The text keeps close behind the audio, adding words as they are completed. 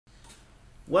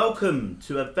Welcome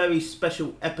to a very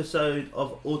special episode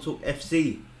of All Talk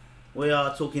FC. We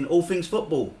are talking all things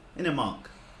football, innit, Mark?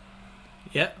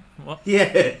 Yeah, what?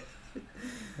 Yeah.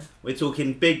 We're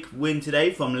talking big win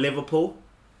today from Liverpool.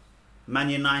 Man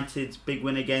United's big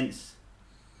win against,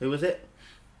 who was it?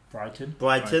 Brighton.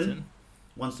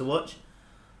 Wants to watch.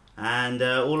 And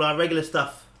all our regular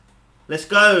stuff. Let's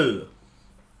go!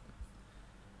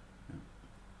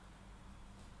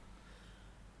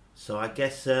 So I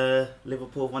guess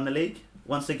Liverpool won the league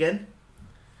once again.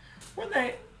 Were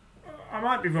they? I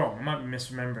might be wrong. I might be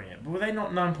misremembering it. But were they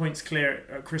not 9 points clear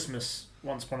at Christmas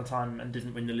once upon a time and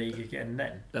didn't win the league again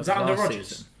then? Was that under Rodgers?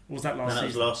 Season. Or was that last season? That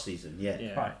was last season.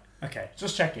 Yeah. Right. Okay.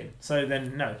 Just checking. So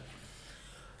then, no.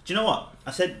 Do you know what? I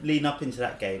said leading up into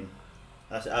that game,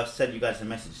 I sent you guys a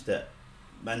message that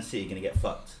Man City are going to get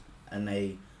fucked, and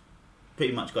they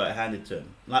pretty much got it handed to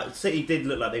them. Like City did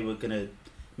look like they were going to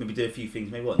maybe do a few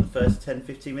things. Maybe in the first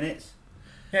 10-15 minutes.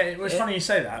 Yeah, it was funny you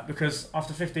say that because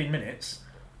after 15 minutes,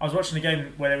 I was watching a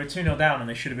game where they were 2-0 down and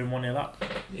they should have been 1-0 up.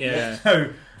 Yeah.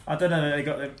 So I don't know that they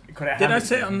got it handed. Did I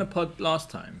say it on the pod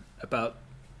last time about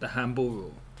the handball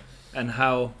rule and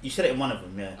how You said it in one of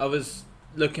them, yeah. I was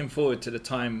looking forward to the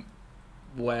time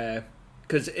where,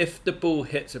 because if the ball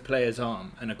hits a player's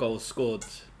arm and a goal's scored,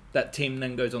 that team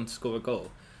then goes on to score a goal.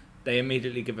 They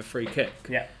immediately give a free kick.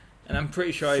 Yeah. And I'm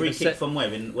pretty sure Free kick from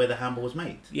where the handball was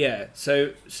made. Yeah,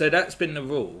 so that's been the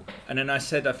rule. And then I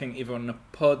said, I think either on the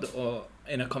pod or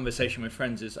in a conversation with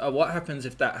friends, is what happens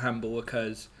if that handball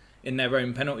occurs in their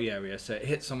own penalty area? So it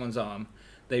hits someone's arm,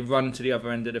 they run to the other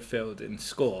end of the field and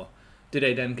score. Do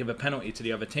they then give a penalty to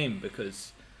the other team?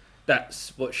 Because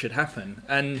that's what should happen.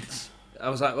 And I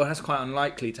was like, well, that's quite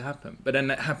unlikely to happen. But then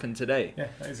it happened today. Yeah,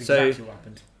 that is exactly what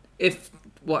happened. If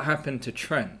what happened to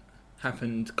Trent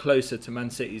happened closer to Man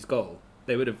City's goal,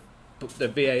 they would have, the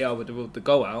VAR would have ruled the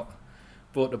goal out,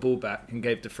 brought the ball back and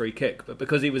gave the free kick. But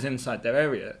because he was inside their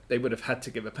area, they would have had to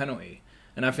give a penalty.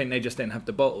 And I think they just didn't have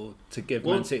the bottle to give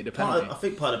Man City the penalty. I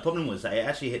think part of the problem was that it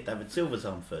actually hit David Silva's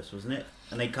arm first, wasn't it?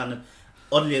 And they kind of,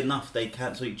 oddly enough, they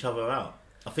cancel each other out.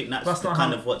 I think that's not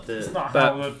kind how, of what the... That's not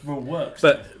how the rule works.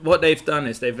 But what they've done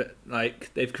is they've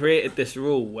created this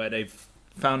rule where they've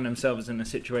found themselves in a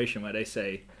situation where they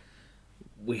say,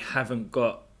 we haven't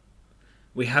got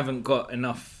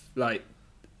enough, like,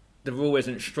 the rule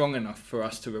isn't strong enough for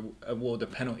us to award a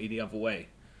penalty the other way.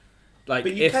 Like,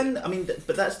 but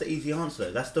but that's the easy answer.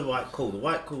 That's the right call. The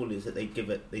right call is that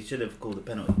they should have called a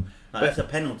penalty. That's a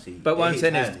penalty. But what I'm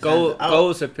saying is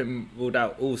goals have been ruled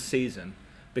out all season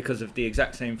because of the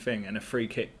exact same thing and a free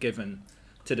kick given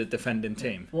to the defending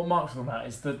team. What Mark's talking about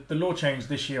is the law change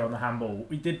this year on the handball.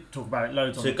 We did talk about it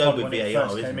loads on the go pod with when VAR, it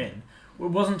first came in. It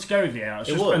wasn't to go with VAR. It was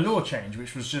just a law change,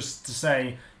 which was just to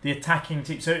say the attacking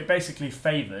team. So it basically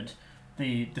favoured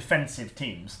the defensive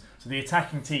teams. So the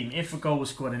attacking team, if a goal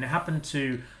was scored, and it happened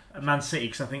to Man City,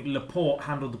 because I think Laporte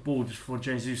handled the ball just before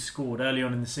Jesus scored early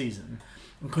on in the season,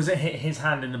 because it hit his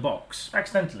hand in the box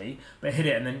accidentally, but it hit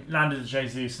it and then landed at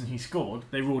Jesus and he scored.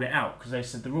 They ruled it out because they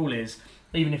said the rule is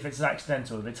even if it's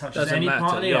accidental, if it touches any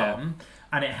part of the arm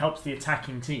and it helps the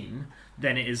attacking team,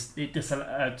 then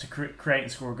to create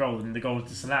and score a goal, and the goal is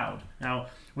disallowed. Now,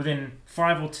 within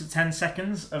 5 or 10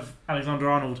 seconds of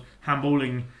Alexander-Arnold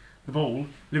handballing the ball,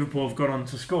 Liverpool have gone on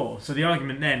to score. So the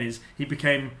argument then is he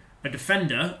became a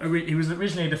defender. He was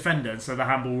originally a defender, so the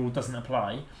handball rule doesn't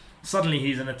apply. Suddenly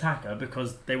he's an attacker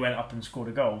because they went up and scored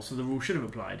a goal, so the rule should have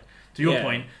applied. To your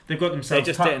point, they've got themselves...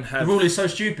 The rule is so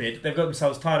stupid, they've got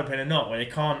themselves tied up in a knot where they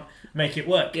can't make it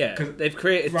work. Yeah, they've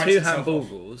created two handball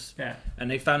rules,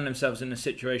 and they found themselves in a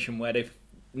situation where they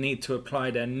need to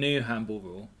apply their new handball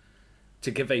rule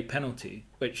to give a penalty,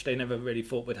 which they never really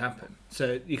thought would happen.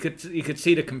 So you could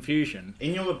see the confusion.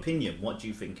 In your opinion, what do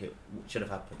you think it should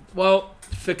have happened? Well,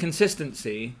 for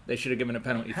consistency, they should have given a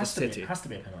penalty for City. It has to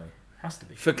be a penalty. Has to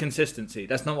be. For consistency,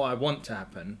 that's not what I want to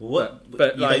happen.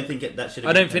 But you don't think that should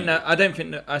have been I don't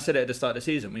think that I said it at the start of the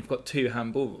season. We've got 2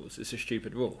 handball rules. It's a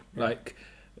stupid rule. Yeah.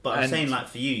 But I'm saying,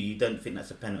 for you don't think that's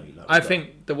a penalty. I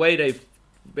think the way they've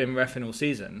been reffing all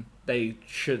season, they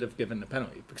should have given the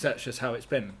penalty because that's just how it's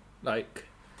been.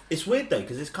 It's weird though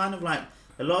because it's kind of like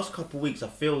the last couple of weeks. I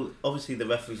feel obviously the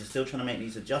referees are still trying to make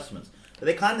these adjustments. But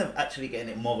they're kind of actually getting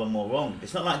it more and more wrong.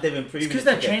 It's not like they've improved. It's because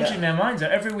they're changing their minds.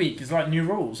 Every week is like new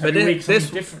rules. But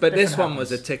this one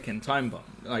was a happens. ticking time bomb.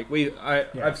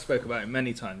 I've spoke about it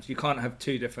many times. You can't have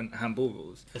 2 different handball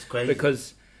rules. It's crazy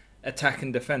because attack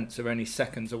and defence are only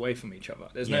seconds away from each other.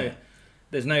 There's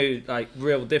no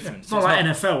real difference. It's not like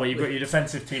NFL where you've got your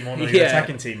defensive team on or your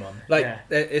attacking team on.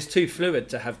 It's too fluid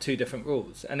to have 2 different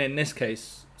rules. And in this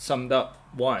case, summed up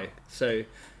why. So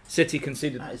City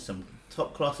conceded. That is some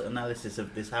top class analysis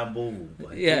of this handball rule.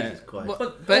 Like, yeah,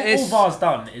 but all VAR's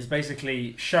done is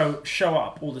basically show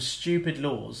up all the stupid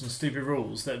laws and stupid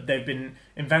rules that they've been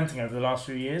inventing over the last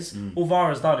few years. All VAR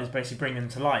has done is basically bring them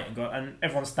to light and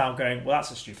everyone's now going, well,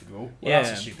 that's a stupid rule. Well,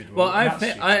 that's a stupid rule. Well,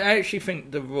 I actually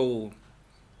think the rule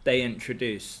they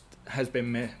introduced has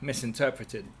been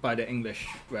misinterpreted by the English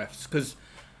refs, because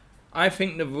I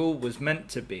think the rule was meant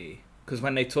to be, because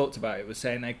when they talked about it was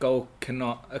saying a goal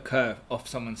cannot occur off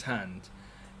someone's hand,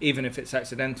 even if it's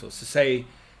accidental. So say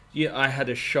I had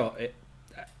a shot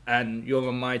and you're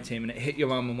on my team and it hit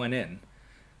your arm and went in,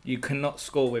 you cannot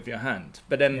score with your hand.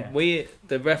 But then the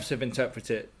refs have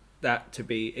interpreted that to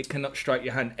be it cannot strike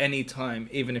your hand any time,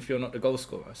 even if you're not the goal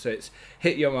scorer. So it's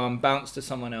hit your arm, bounce to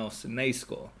someone else and they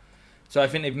score. So I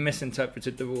think they've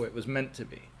misinterpreted the rule it was meant to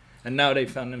be. And now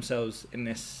they've found themselves in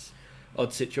this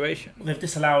odd situation. Well, they've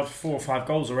disallowed 4 or 5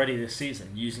 goals already this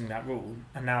season using that rule,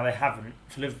 and now they haven't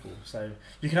for Liverpool. So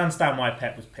you can understand why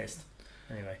Pep was pissed.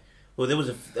 Anyway. Well,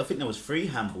 I think there was 3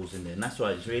 handballs in there, and that's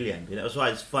why it's really angry. That was why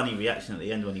his funny reaction at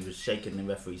the end when he was shaking the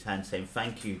referee's hand, saying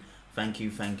 "Thank you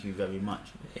very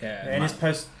much." Yeah. In his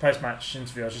post-match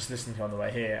interview, I was just listening to on the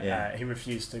way here. Yeah. He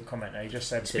refused to comment. He just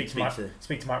said, "Speak to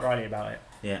Mike Riley about it."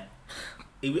 Yeah.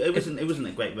 It wasn't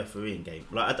a great refereeing game.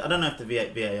 Like I don't know if the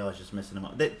VAR is just messing them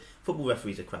up. Football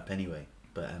referees are crap anyway.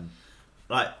 But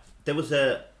there was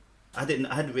I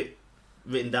had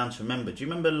written down to remember. Do you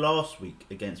remember last week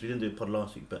we didn't do a pod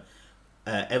last week, but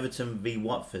Everton v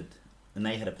Watford, and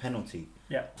they had a penalty.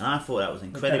 Yeah. And I thought that was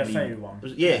incredibly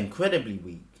incredibly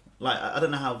weak. Like I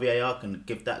don't know how VAR can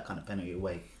give that kind of penalty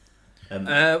away. They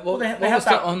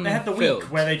had the week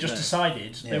where they just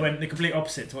decided they went the complete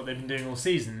opposite to what they've been doing all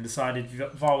season and decided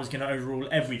VAR was going to overrule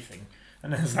everything.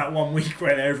 And there's that one week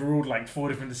where they overruled like 4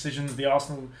 different decisions, the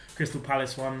Arsenal Crystal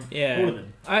Palace one, all of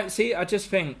them. I just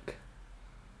think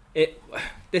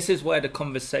this is where the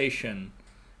conversation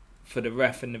for the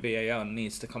ref and the VAR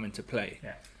needs to come into play.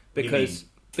 Yeah.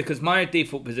 Because my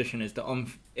default position is that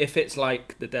if it's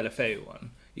like the Deulofeu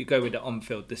one, you go with the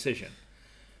on-field decision.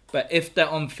 But if the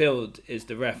on-field is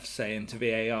the ref saying to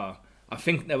VAR, I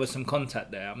think there was some contact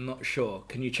there, I'm not sure,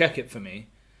 can you check it for me?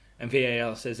 And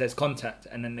VAR says there's contact,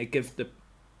 and then they give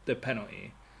the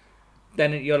penalty.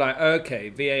 Then you're like, okay,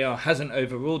 VAR hasn't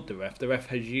overruled the ref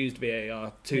has used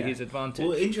VAR to his advantage.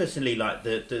 Well, interestingly, like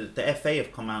the FA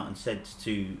have come out and said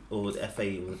or the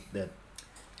FA, or the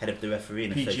head of the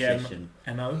refereeing association,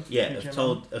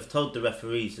 have told the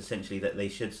referees essentially that they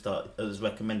should start, as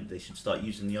recommended, they should start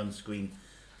using the on-screen,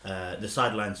 the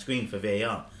sideline screen for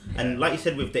VAR. And like you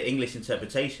said with the English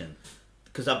interpretation,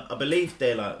 because I believe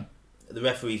they're like the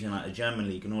referees in like the German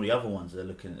league and all the other ones are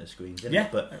looking at the screens,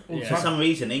 but for some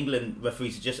reason England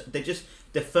referees are just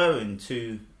deferring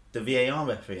to the VAR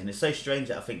referee, and it's so strange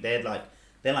that I think they're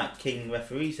like king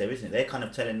referees there, isn't it? They're kind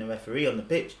of telling the referee on the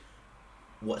pitch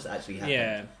what's actually happening.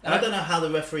 Yeah. And I don't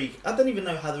even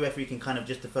know how the referee can kind of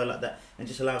just defer like that and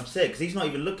just allow him to say it, because he's not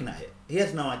even looking at it. He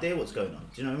has no idea what's going on.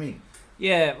 Do you know what I mean?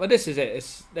 Yeah, well, this is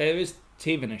it. There is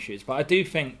teething issues, but I do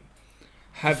think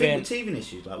having teething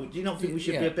issues, like, do you not think we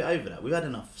should be a bit over that? We've had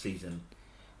enough season.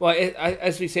 Well,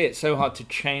 as we say, it's so hard to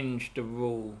change the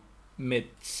rule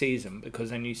mid-season,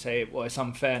 because then you say, well, it's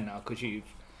unfair now because you've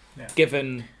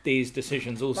given these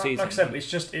decisions all season. Like I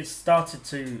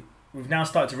said, we've now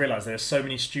started to realise there are so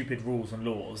many stupid rules and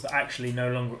laws that actually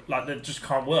no longer, like, that just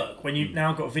can't work. When you've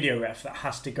now got a video ref that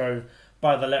has to go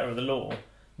by the letter of the law,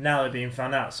 now they're being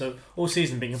found out. So all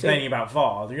season been complaining about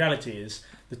VAR. The reality is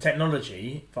the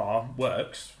technology, VAR,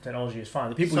 works. Technology is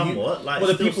fine. The people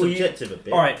subjective a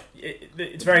bit. All right,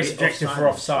 it's very subjective for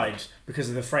offside because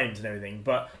of the frames and everything.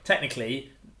 But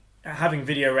technically, having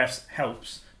video refs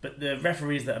helps. But the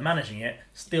referees that are managing it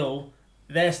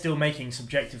they're still making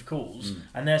subjective calls,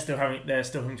 and they're still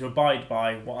having to abide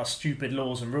by what are stupid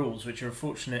laws and rules, which are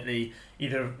unfortunately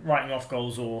either writing off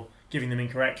goals or giving them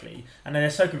incorrectly. And then they're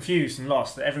so confused and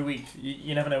lost that every week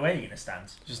you never know where you're going to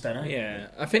stand. You just don't know. Yeah,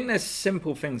 I think there's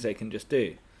simple things they can just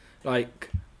do, like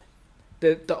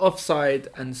the offside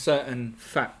and certain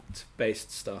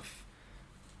fact-based stuff.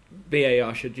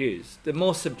 VAR should use the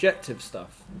more subjective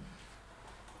stuff.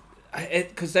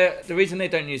 Because the reason they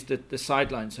don't use the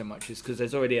sideline so much is because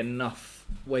there's already enough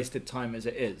wasted time as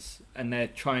it is, and they're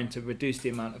trying to reduce the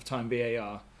amount of time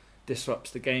VAR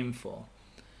disrupts the game for.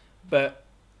 But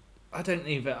I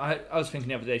was thinking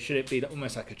the other day, should it be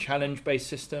almost like a challenge-based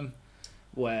system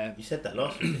where you said that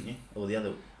last week, didn't you? Or the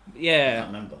other? Yeah, I can't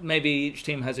remember. Maybe each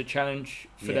team has a challenge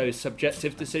for those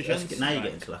subjective decisions. Now you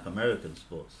get into like American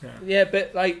sports. Yeah,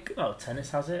 but like tennis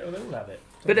has it, or they all have it.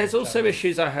 But there's also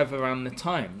issues I have around the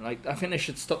time. Like, I think they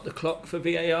should stop the clock for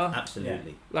VAR.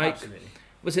 Absolutely. Like, absolutely.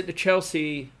 Was it the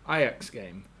Chelsea Ajax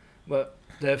game? Well,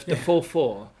 the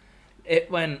 4-4.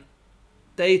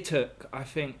 They took, I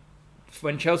think,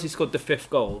 when Chelsea scored the 5th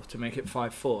goal to make it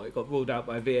 5-4, it got ruled out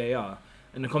by VAR.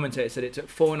 And the commentator said it took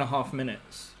 4.5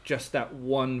 minutes, just that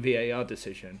one VAR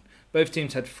decision. Both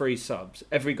teams had 3 subs.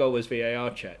 Every goal was VAR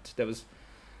checked. There was,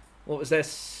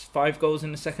 5 goals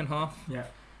in the second half? Yeah.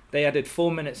 They added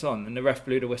 4 minutes on, and the ref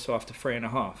blew the whistle after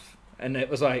 3.5. And it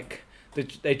was like,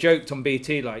 they joked on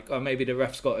BT like, oh, maybe the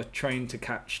ref's got a train to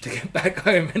catch to get back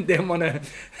home and didn't want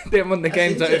the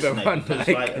game to overrun.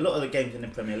 Like a lot of the games in the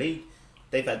Premier League,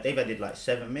 they've added like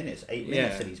 7 minutes, 8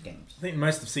 minutes to these games. I think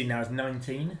most I've seen now is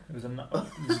 19. It was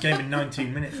a game in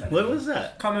 19 minutes. Where was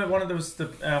that? I can't remember. There was the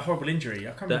horrible injury.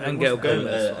 I can't remember. Angel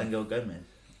Gomez. Angel Gomez.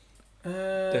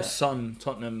 The Son,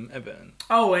 Tottenham, Everton.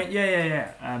 Oh, yeah.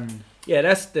 Yeah,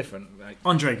 that's different. Like,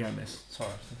 Andre Gomez. Sorry,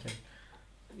 I was thinking.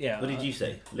 Yeah. What did you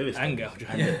say? Lewis Angel.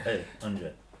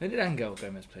 Andre. Who did Angel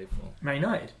Gomez play for? Man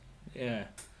United. Yeah.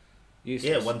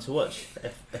 Useless. Yeah, one to watch.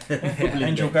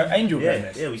 Angel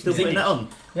Gomez. Yeah, we still putting that on.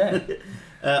 Yeah.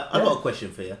 I've got a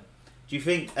question for you. Do you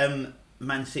think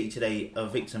Man City today are a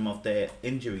victim of their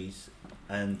injuries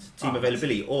and team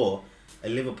availability, or are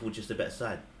Liverpool just a better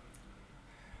side?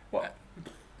 What?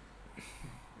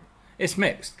 It's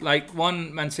mixed. Like,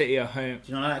 one, Man City are home.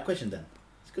 Do you not like that question, Dan?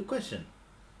 It's a good question.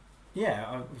 Yeah,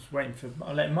 I was waiting for.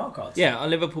 I'll let Mark answer. Yeah, are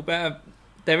Liverpool better?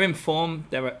 They're in form.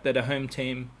 They're the home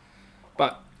team,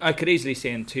 but I could easily see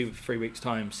in 2-3 weeks'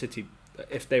 time, City,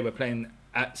 if they were playing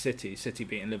at City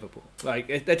beating Liverpool.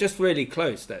 Like, they're just really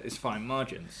close. That it's fine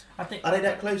margins. Are they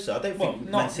that closer? I don't think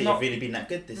Man City have really been that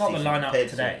good this season. Not the lineup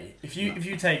today. If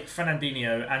you take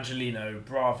Fernandinho, Angelino,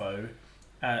 Bravo.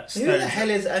 Who the hell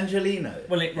is Angelino?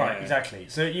 Well, exactly.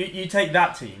 So you take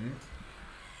that team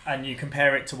and you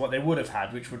compare it to what they would have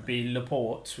had, which would be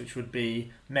Laporte, which would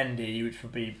be Mendy, which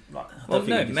would be like.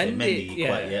 Mendy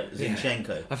quite yet.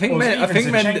 Zinchenko. I think the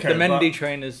Mendy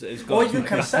train has got. Or even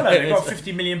Cancelo. They've got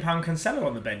 £50 million Cancelo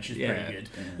on the bench. Is pretty good.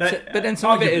 But then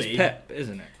some of it is Pep,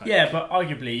 isn't it? Like, but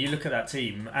arguably you look at that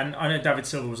team, and I know David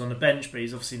Silva was on the bench, but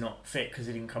he's obviously not fit because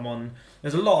he didn't come on.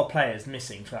 There's a lot of players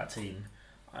missing for that team.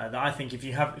 That I think if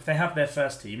they have their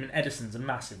first team, and Edison's a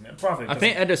massive Bravo. I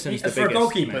think Edison's the biggest. For a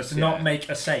goalkeeper to not make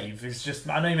a save is just.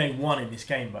 I know he made one in this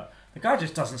game, but the guy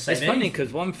just doesn't save. It's funny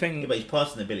because one thing. Yeah, but his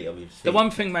passing ability, obviously. The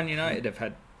one thing Man United have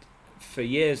had for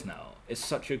years now is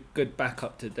such a good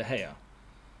backup to De Gea.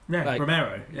 Yeah, like,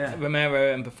 Romero. Yeah,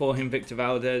 Romero, and before him Victor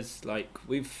Valdez. Like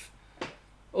when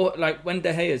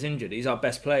De Gea is injured, he's our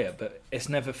best player, but it's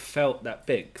never felt that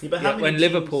big. Yeah, but when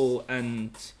Liverpool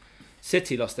and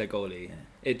City lost their goalie. Yeah.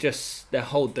 It just their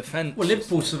whole defence. Well,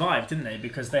 Liverpool survived, didn't they?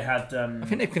 Because they had. I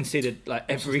think they've conceded like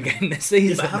every game this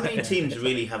season. Yeah, but how many teams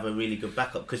really have a really good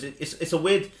backup? Because it's a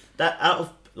weird that out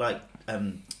of like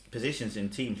positions in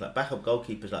teams like backup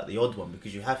goalkeepers like the odd one,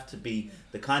 because you have to be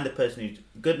the kind of person who's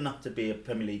good enough to be a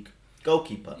Premier League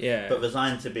goalkeeper, but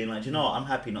resigned to being like, you know what, I'm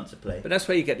happy not to play. But that's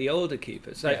where you get the older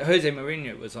keepers. Like Jose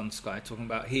Mourinho was on Sky talking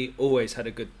about he always had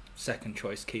a good second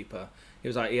choice keeper. He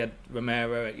was like, he had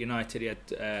Romero at United, he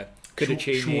had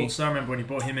Cudicini. Schwartz, I remember when he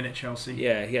brought him in at Chelsea.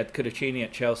 Yeah, he had Cudicini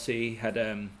at Chelsea, he had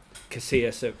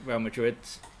Casillas at Real Madrid.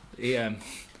 It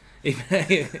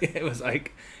was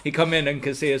like, he come in and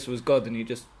Casillas was God, and he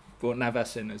just brought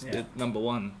Navas in as the number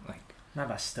one. Like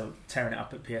Navas still tearing it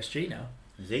up at PSG now.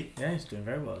 Is he? Yeah, he's doing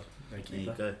very well. There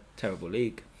you go. Terrible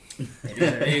league.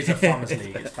 It is a farmers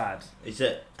league, it's bad. Is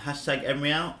it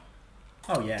 #Emery out?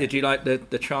 Oh yeah. Did you like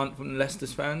the chant from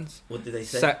Leicester's fans? What did they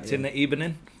say? Sacked in the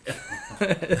evening.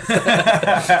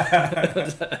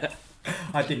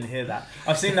 I didn't hear that.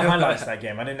 I've seen the highlights of that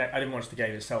game. I didn't watch the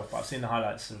game itself, but I've seen the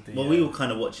highlights of the. Well, we were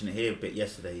kind of watching it here a bit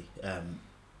yesterday,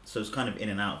 so it's kind of in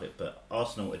and out of it. But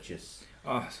Arsenal are just.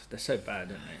 Oh, they're so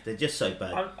bad, aren't they? They're just so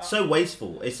bad, so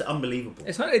wasteful. It's unbelievable.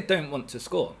 It's like they don't want to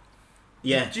score.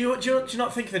 Yeah. Do you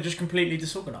not think they're just completely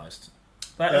disorganised?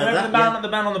 Like, the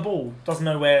man on the ball doesn't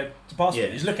know where to pass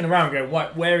it. He's looking around going,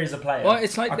 where is the player? Well,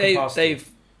 it's like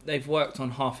they've worked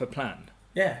on half a plan.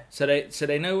 Yeah. So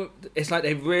they know, it's like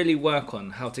they really work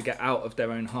on how to get out of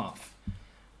their own half,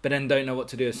 but then don't know what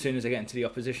to do as soon as they get into the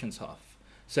opposition's half.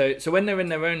 So when they're in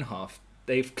their own half,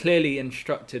 they've clearly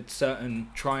instructed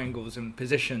certain triangles and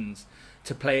positions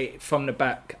to play from the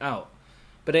back out.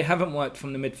 But they haven't worked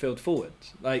from the midfield forward.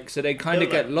 Like, so they kind of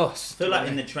get lost. I feel like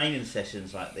in the training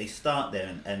sessions, like they start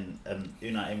there and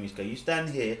Unai Emery's go, you stand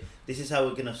here, this is how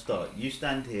we're going to start. You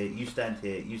stand here, you stand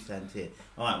here, you stand here.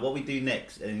 All right, what we do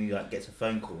next? And then he like gets a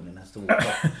phone call and then has to walk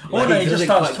off. Or no, he just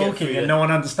starts talking and no one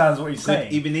understands what he's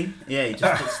saying. Good evening. Yeah, he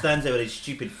just stands there with his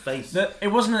stupid face.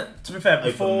 It wasn't, to be fair,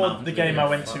 before the game I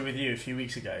went to with you a few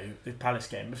weeks ago, the Palace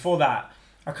game, before that,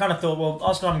 I kind of thought, well,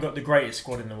 Arsenal haven't got the greatest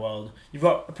squad in the world. You've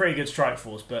got a pretty good strike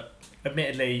force, but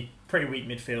admittedly, pretty weak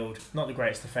midfield, not the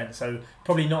greatest defence, so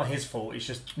probably not his fault. He's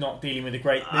just not dealing with the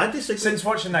great... Since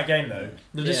watching that game, though,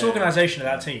 the disorganisation of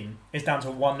that team is down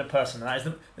to one person, and that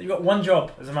is you've got one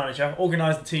job as a manager: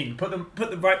 organise the team, put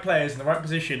the right players in the right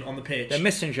position on the pitch. They're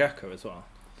missing Xhaka as well.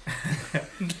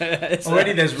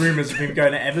 Already there's rumours of him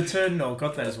going to Everton or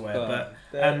God knows where,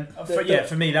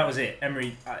 for me that was it.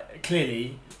 Emery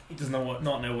clearly he does not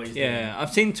know what he's doing. Yeah,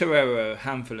 I've seen Torreira a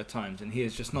handful of times and he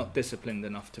is just not disciplined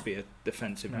enough to be a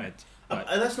defensive mid.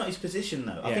 That's not his position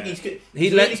though. I think he's good.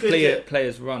 He lets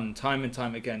players run time and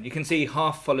time again. You can see he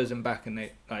half follows him back and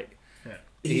they like. Yeah.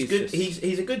 He's good.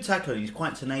 He's a good tackler. He's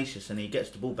quite tenacious and he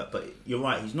gets the ball back. But you're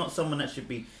right. He's not someone that should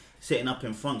be sitting up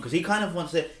in front because he kind of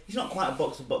wants it. He's not quite a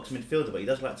box-to-box midfielder, but he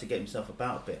does like to get himself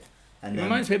about a bit. And he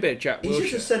reminds me a bit of Jack Wilshere.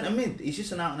 He's just a centre mid. He's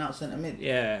just an out-and-out centre mid.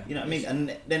 Yeah, you know what I mean.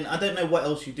 And then I don't know what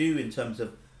else you do in terms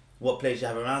of what players you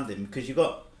have around him because you've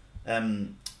got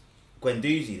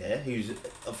Guendouzi there, who's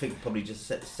I think probably just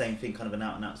the same thing, kind of an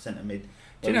out-and-out centre mid.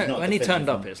 Do you know when he turned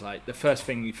up, it's like the first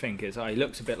thing you think is, he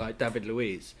looks a bit like David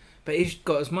Luiz. But he's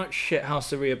got as much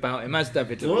shithousery about him as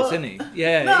David Luiz, isn't he?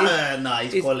 Yeah. No,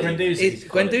 he's quality.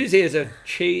 Guendouzi is a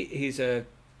cheat. He's a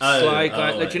sly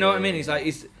guy. Do you know what I mean? He's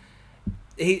like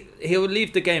he'll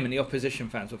leave the game and the opposition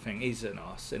fans will think he's an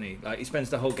arse, isn't he? Like he spends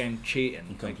the whole game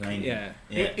cheating.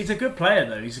 He's a good player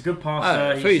though. He's a good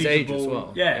passer. For his age as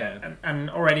well. Yeah. And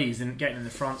already he's getting in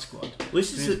the France squad. Well,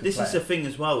 this is the thing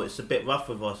as well. It's a bit rough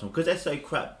with Arsenal because they're so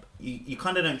crap. You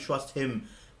kind of don't trust him.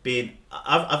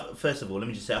 First of all, let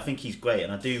me just say I think he's great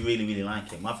and I do really, really like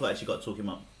him. I've actually got to talk him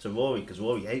up to Rory because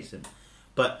Rory hates him.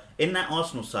 But in that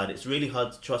Arsenal side, it's really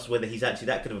hard to trust whether he's actually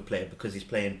that good of a player because he's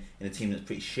playing in a team that's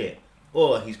pretty shit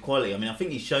or he's quality. I mean, I think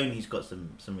he's shown he's got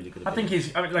some really good ability. I think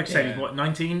he's, like I said, he's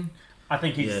 19? I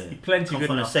think he's plenty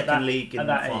good enough a second league in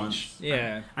France. Age.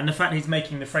 Yeah. And the fact he's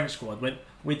making the French squad,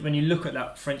 when you look at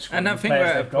that French squad, and I think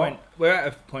we're at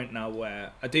a point now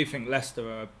where I do think Leicester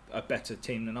are a better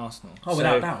team than Arsenal. Oh,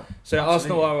 without doubt. So absolutely.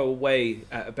 Arsenal are away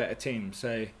at a better team.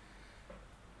 So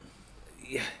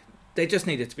they just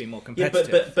needed to be more competitive.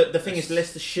 Yeah, but the thing is,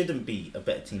 Leicester shouldn't be a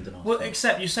better team than Arsenal. Well,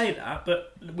 except you say that,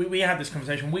 but we had this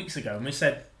conversation weeks ago, and we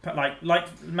said, like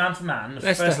man for man,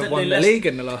 Leicester have won the league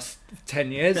in the last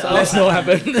 10 years. Arsenal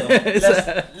haven't.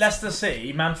 Leicester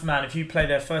City, man for man, if you play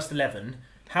their first 11,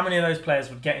 how many of those players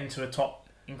would get into a top,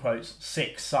 in quotes,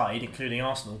 6 side, including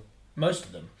Arsenal? Most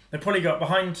of them. They've probably got,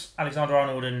 behind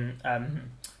Alexander-Arnold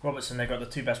and Robertson, they've got the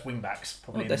 2 best wing-backs.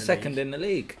 Probably they're second in the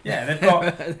league. Yeah, they've got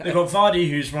Vardy,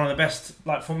 who's one of the best,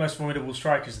 most formidable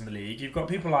strikers in the league. You've got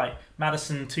people like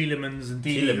Maddison, Tielemans and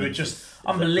Deeney who are just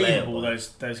unbelievable, those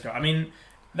guys. I mean,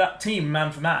 that team,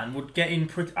 man for man, would get in,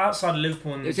 outside of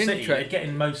Liverpool and City, they'd get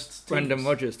in most teams. Brendan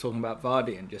Rodgers talking about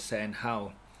Vardy and just saying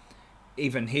how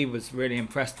even he was really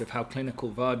impressed with how clinical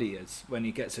Vardy is. When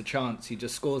he gets a chance, he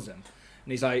just scores them.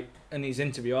 And he's like, and his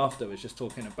interview after was just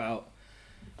talking about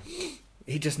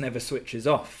he just never switches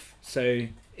off. So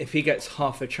if he gets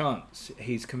half a chance,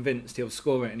 he's convinced he'll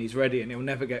score it and he's ready and he'll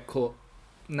never get caught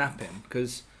napping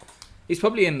because he's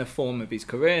probably in the form of his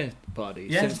career,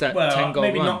 Vardy, since that 10-goal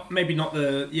run. Maybe not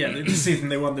the season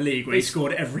they won the league where he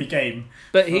scored every game.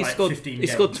 But he scored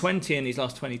 20 in his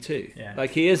last 22. Yeah.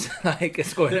 Like he is like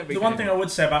scoring every game. The one thing I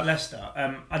would say about Leicester,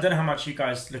 I don't know how much you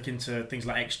guys look into things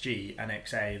like XG and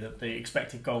XA, that the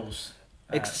expected goals.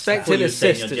 Expected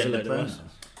assist is a load of bonus.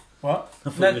 What? I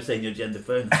thought you were saying your gender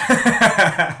bonus.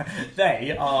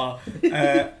 They are.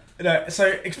 So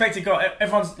expected goal.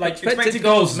 Everyone's like expected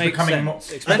goals becoming more.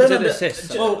 Expected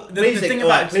assists. Well, please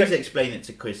explain it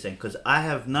to Chris then, because I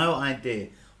have no idea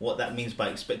what that means by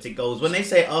expected goals. When they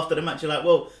say after the match, you're like,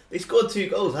 well, they scored 2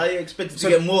 goals. How are you expected to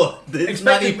get more?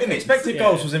 Expected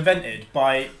goals was invented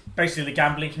by basically the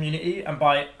gambling community and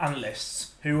by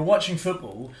analysts who were watching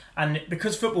football, and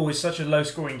because football is such a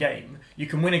low-scoring game, you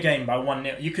can win a game by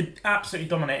 1-0. You could absolutely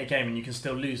dominate a game and you can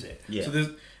still lose it. Yeah. So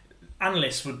the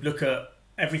analysts would look at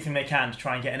everything they can to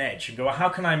try and get an edge and go, well, how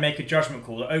can I make a judgment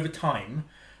call that over time,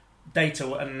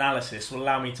 data and analysis will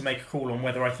allow me to make a call on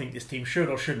whether I think this team should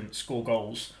or shouldn't score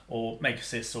goals or make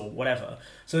assists or whatever.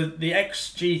 So the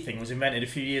XG thing was invented a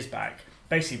few years back,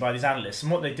 basically by these analysts,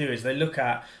 and what they do is they look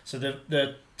at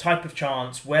the type of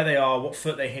chance, where they are, what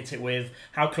foot they hit it with,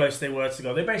 how close they were to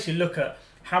goal. They basically look at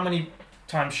how many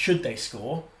times should they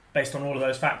score based on all of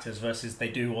those factors versus they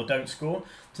do or don't score.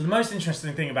 So the most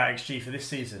interesting thing about XG for this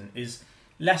season is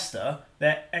Leicester,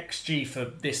 their XG for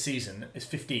this season is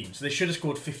 15, so they should have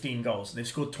scored 15 goals. They've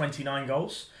scored 29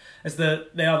 goals.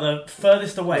 They are the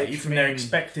furthest away from their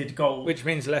expected goal. Which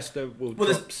means Leicester will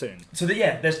drop soon. So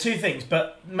there's two things,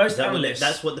 but most analysts...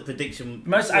 That's what the prediction...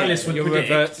 Most analysts would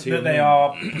predict that they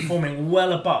are performing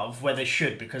well above where they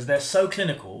should, because they're so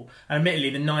clinical, and admittedly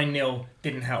the 9-0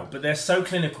 didn't help, but they're so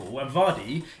clinical, and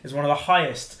Vardy is one of the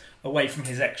highest away from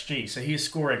his XG, so he is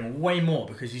scoring way more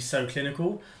because he's so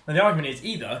clinical. And the argument is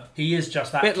either he is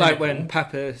just that clinical... A bit like when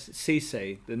Papa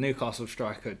Cisse, the Newcastle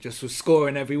striker, just was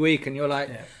scoring every week, and you're like...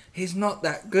 Yeah. He's not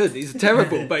that good. He's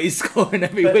terrible, but he's scoring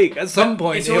every week. At some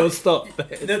point, he'll stop.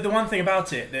 The one thing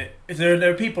about it, that there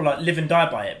are people that live and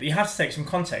die by it, but you have to take some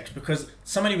context, because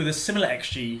somebody with a similar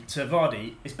XG to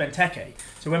Vardy is Benteke.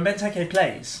 So when Benteke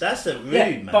plays... That's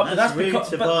rude, man. That's rude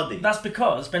to Vardy. That's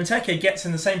because Benteke gets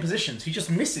in the same positions. He just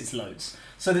misses loads.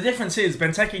 So the difference is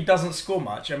Benteke doesn't score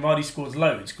much and Vardy scores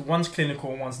loads. One's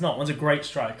clinical and one's not. One's a great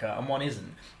striker and one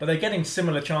isn't. But they're getting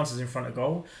similar chances in front of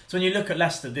goal. So when you look at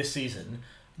Leicester this season...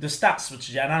 The stats, which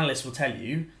an analyst will tell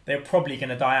you, they're probably going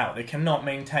to die out. They cannot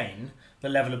maintain the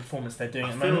level of performance they're doing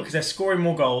at the moment because they're scoring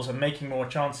more goals and making more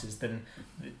chances than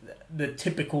the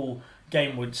typical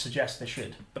game would suggest they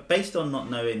should. But based on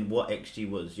not knowing what XG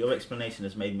was, your explanation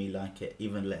has made me like it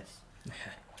even less.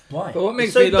 Why? But what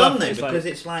makes me laugh is because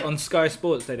it's like on Sky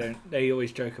Sports they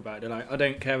always joke about it. They're like, I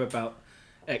don't care about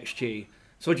XG.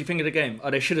 So what do you think of the game? Oh,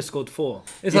 they should have scored 4.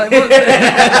 It's like, what?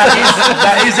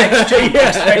 that is XG,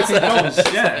 expected goals.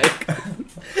 Yeah.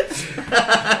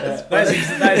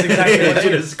 That is exactly what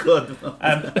should have scored.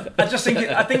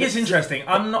 I think it's interesting.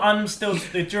 I'm still,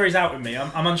 the jury's out with me.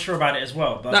 I'm unsure about it as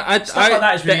well. But stuff like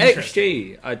that is really interesting.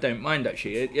 The XG, I don't mind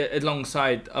actually,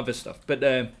 alongside other stuff.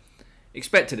 But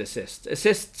expected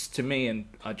assists to me, and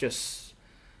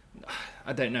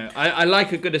I don't know. I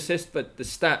like a good assist, but the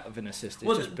stat of an assist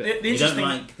is just a bit... You don't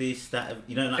like the stat of...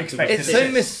 You don't like expected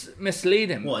It's so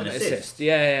misleading. What, an assist?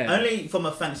 Yeah. Only from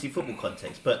a fantasy football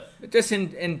context, but... Just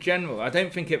in general, I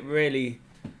don't think it really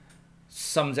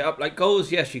sums it up. Like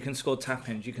goals, yes, you can score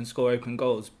tap-ins, you can score open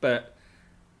goals, but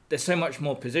there's so much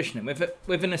more positioning.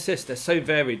 With an assist, they're so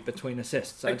varied between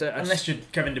assists. Unless you're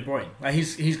Kevin De Bruyne. Like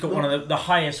he's got one of the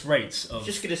highest rates of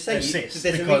just going to say, assists.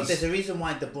 There's a reason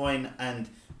why De Bruyne and...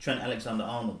 Trent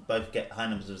Alexander-Arnold both get high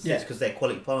numbers of assists because they're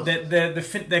quality passes.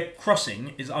 Their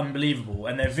crossing is unbelievable,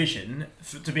 and their vision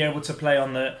to be able to play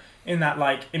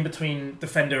in between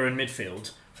defender and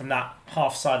midfield from that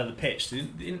half side of the pitch.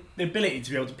 The ability to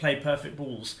be able to play perfect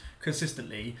balls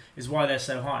consistently is why they're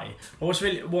so high. But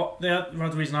the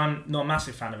other reason I'm not a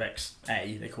massive fan of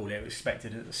XA, they call it,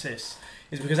 expected assists,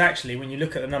 is because actually when you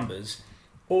look at the numbers,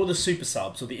 all the super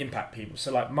subs or the impact people, so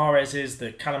like Mahrez's,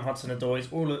 the Callum Hudson-Odoi's,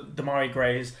 all of the Damari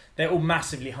Gray's, they're all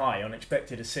massively high on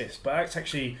expected assists. But that's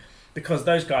actually because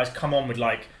those guys come on with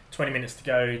like 20 minutes to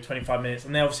go, 25 minutes,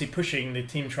 and they're obviously pushing the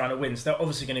team trying to win, so they're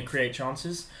obviously going to create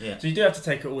chances. Yeah. So you do have to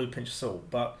take it all with a pinch of salt.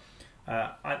 But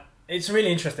it's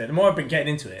really interesting. The more I've been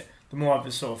getting into it, the more I've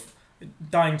been sort of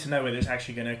dying to know whether it's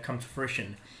actually going to come to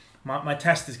fruition. My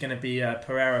test is going to be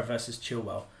Pereira versus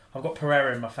Chilwell. I've got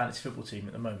Pereira in my fantasy football team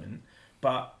at the moment.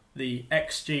 But the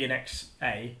XG and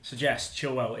XA suggests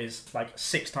Chilwell is like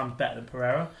 6 times better than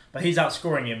Pereira. But he's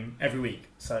outscoring him every week.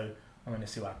 So I'm going to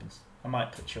see what happens. I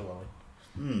might put Chilwell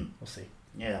in. We'll see.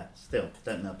 Yeah, still.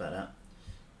 Don't know about that.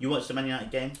 You watched the Man United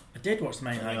game? I did watch the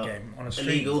Man United game on a stream.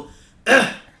 Illegal.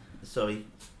 Sorry.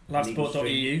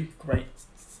 Livesport.eu. Great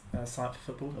site for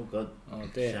football. Oh, God. Oh,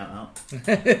 dear. Shout out.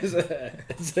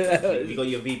 You got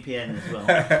your VPN as well.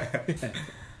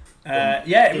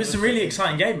 It was a really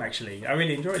exciting game actually. I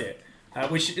really enjoyed it.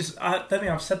 Which is, I don't think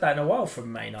I've said that in a while from a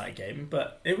Man United game,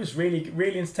 but it was really,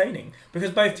 really entertaining because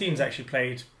both teams actually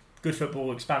played good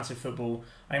football, expansive football.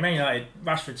 I mean, Man United,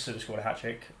 Rashford should have scored a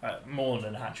hat-trick, more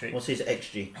than a hat-trick. What's his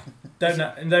XG?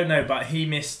 Don't know, but he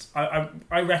missed. I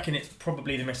reckon it's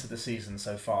probably the miss of the season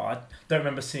so far. I don't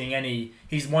remember seeing any.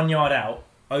 He's 1 yard out,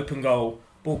 open goal,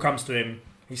 ball comes to him,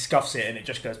 he scuffs it, and it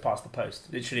just goes past the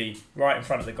post, literally right in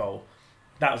front of the goal.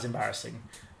 That was embarrassing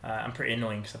and pretty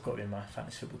annoying because I've got him in my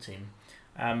fantasy football team.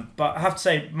 But I have to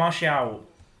say, Martial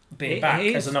being back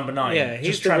as a number 9,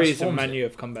 he's just the reason Man U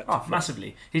have come back. Oh,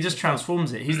 massively! He just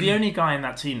transforms it. He's the only guy in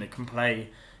that team that can play.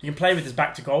 He can play with his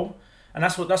back to goal, and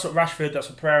that's what Rashford, that's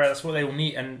what Pereira, that's what they all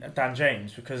need, and Dan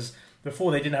James, because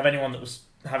before they didn't have anyone that was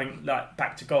having like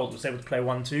back to goal that was able to play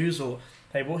 1-2s or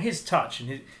play. Well, his touch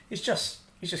and he's just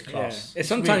class. Yeah.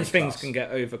 Sometimes really things can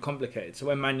get overcomplicated. So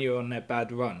when Man U are on their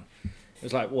bad run, it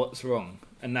was like, what's wrong?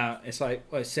 And now it's like,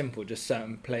 well, it's simple. Just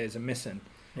certain players are missing.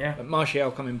 Yeah. But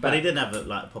Martial coming back. But he didn't have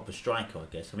a proper striker, I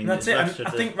guess. I mean, that's it. I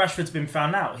think Rashford's been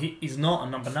found out. He's not a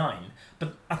number 9,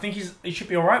 but I think he should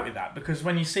be all right with that, because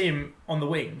when you see him on the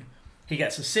wing, he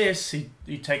gets assists,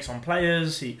 he takes on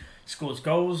players, he scores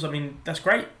goals. I mean, that's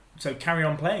great. So carry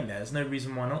on playing there. There's no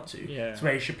reason why not to. Yeah. It's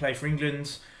where he should play for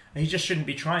England. He just shouldn't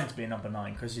be trying to be a number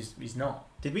 9, because he's not.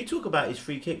 Did we talk about his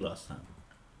free kick last time?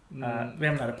 We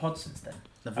haven't had a pod since then.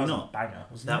 Have we not? A banger,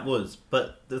 wasn't that it? was.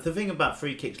 But the thing about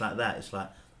free kicks like that, it's like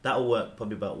that'll work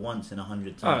probably about once in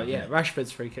 100 times. Oh yeah,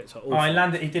 Rashford's free kicks are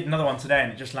awful. He did another one today,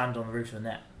 and it just landed on the roof of the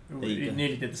net. He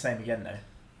nearly did the same again though.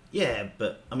 Yeah,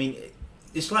 but I mean,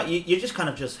 it's like you're just kind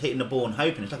of just hitting the ball and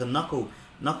hoping. It's like a knuckle.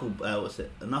 What's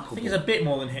it? A knuckle. I think ball. it's a bit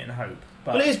more than hitting hope.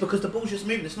 But well, it is, because the ball's just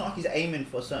moving. It's not like he's aiming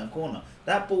for a certain corner.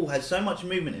 That ball has so much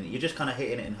movement in it. You're just kind of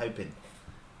hitting it and hoping.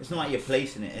 It's not like you're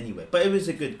placing it anyway. But it was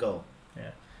a good goal.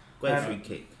 Yeah. Great free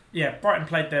kick. Yeah, Brighton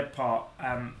played their part.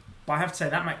 But I have to say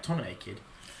that McTominay kid.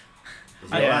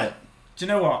 Is he right? Do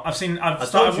you know what?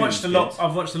 I've watched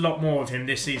a lot more of him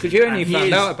this season. Because you only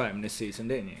found out about him this season,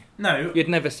 didn't you? No, you'd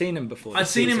never seen him before. I'd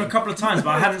seen him a couple of times, but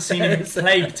I hadn't seen him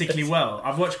play particularly well.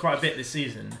 I've watched quite a bit this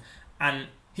season, and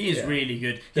he is really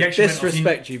good. The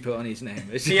disrespect you put on his name.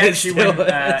 He actually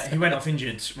went off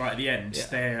injured right at the end.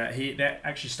 Yeah. They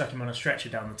actually stuck him on a stretcher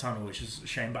down the tunnel, which is a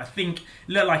shame. But I think it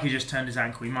looked like he just turned his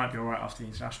ankle. He might be all right after the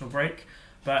international break.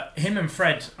 But him and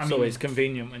Fred, it's always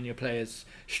convenient when your players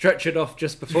stretchered off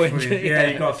just before injury. Yeah,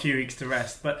 you got a few weeks to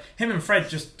rest. But him and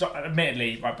Fred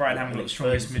admittedly, Brighton haven't got the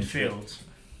strongest midfield.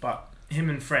 But him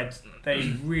and Fred,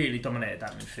 they really dominated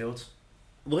that midfield.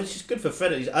 Well, it's just good for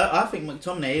Fred. I think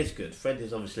McTominay is good. Fred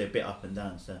is obviously a bit up and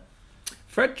down. So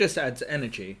Fred just adds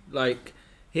energy. Like,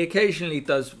 he occasionally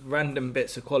does random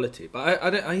bits of quality,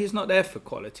 but he's not there for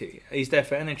quality. He's there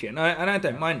for energy, and I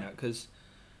don't mind that, because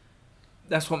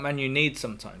that's what Man U needs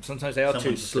sometimes. Sometimes they are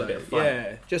too slow.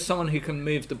 Yeah, just someone who can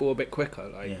move the ball a bit quicker.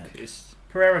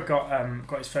 Pereira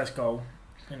got his first goal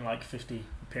in like 50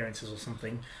 appearances or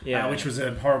something, which was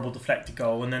a horrible deflected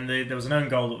goal. And then there was an own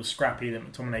goal that was scrappy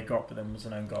that McTominay got, but then was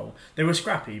an own goal. They were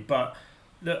scrappy, but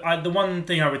the one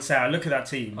thing I would say, I look at that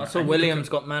team. I saw Williams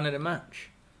got man of the match.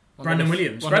 Brandon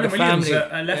Williams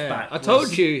at left back. I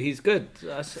told you he's good.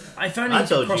 If only he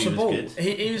could cross the ball.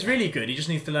 He was really good. He just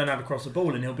needs to learn how to cross the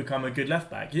ball, and he'll become a good left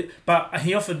back. But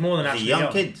he offered more than actually. He's a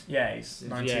young kid. Yeah, he's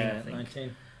 19. I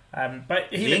think. 19.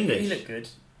 But he looked good.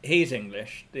 He's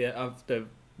English. The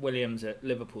Williams at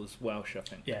Liverpool's Welsh, I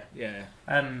think. Yeah.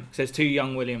 So there's 2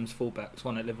 young Williams fullbacks,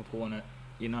 one at Liverpool, one at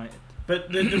United.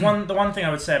 But the one thing I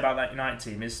would say about that United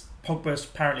team is Pogba's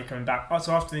apparently coming back.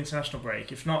 So after the international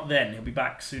break, if not then, he'll be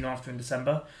back soon after in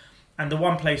December. And the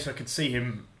one place I could see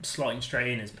him slotting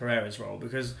straight in is Pereira's role,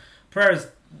 because Pereira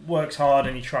works hard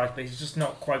and he tries, but he's just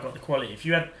not quite got the quality.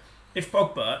 If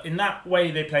Pogba, in that way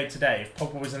they played today, if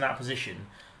Pogba was in that position,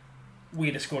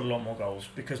 we'd have scored a lot more goals,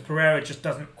 because Pereira just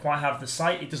doesn't quite have the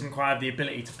sight. He doesn't quite have the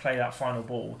ability to play that final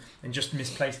ball, and just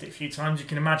misplaced it a few times. You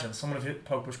can imagine someone of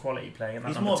Pogba's quality playing in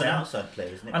that number 10. He's more of an outside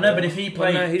player, isn't it? I know, but if he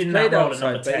played in that role at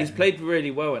number 10... But he's played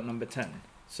really well at number 10.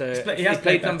 So he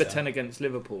played number 10 against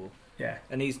Liverpool. Yeah.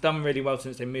 And he's done really well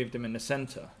since they moved him in the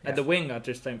centre. Yeah. At the wing, I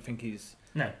just don't think he's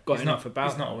got enough about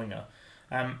him. He's not a winger.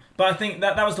 But I think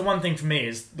that was the one thing for me,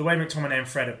 is the way McTominay and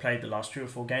Fred have played the last 3 or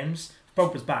 4 games. If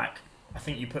Pogba's back, I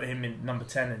think you put him in number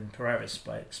 10 in Pereira's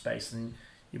space, and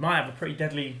you might have a pretty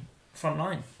deadly front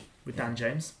line with Dan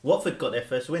James. Watford got their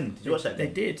first win. Did you watch that game?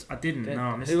 They did. I didn't. No,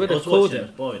 I missed it. Who would have called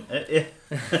it? Boring.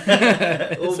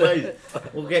 Almost.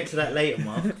 We'll get to that later,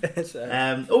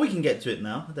 Mark. Or we can get to it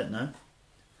now. I don't know.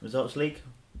 Results League?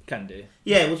 Can do.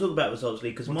 Yeah, we'll talk about Results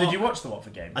League. Did you watch the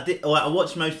Watford game? I did. I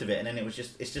watched most of it, and then it's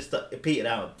just that it petered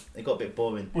out. It got a bit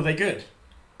boring. Were they good?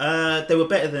 They were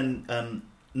better than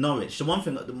Norwich. So one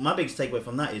thing, my biggest takeaway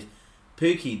from that is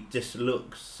Pukki just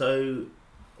looks so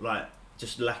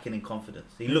just lacking in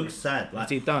confidence. He looks sad.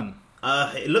 What's he done?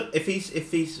 Look, if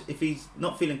he's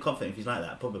not feeling confident, if he's like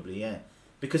that, probably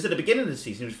Because at the beginning of the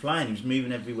season, he was flying, he was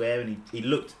moving everywhere, and he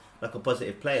looked like a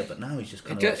positive player. But now he's just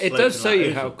kind of. It does show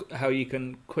you how you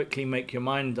can quickly make your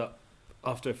mind up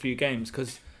after a few games,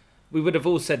 because we would have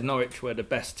all said Norwich were the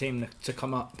best team to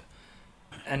come up,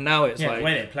 and now it's the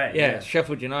way they play. Yeah,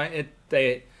 Sheffield United,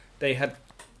 they had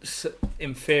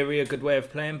inferior good way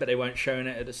of playing, but they weren't showing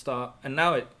it at the start, and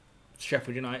now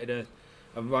Sheffield United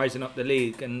are rising up the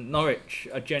league, and Norwich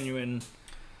are genuine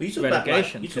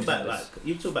relegation. You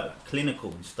talk about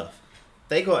clinical and stuff.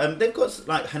 They've got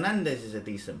like Hernandez is a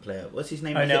decent player. What's his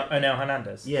name? Onel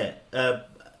Hernandez. Yeah.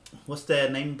 What's their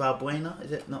name? Balbuena?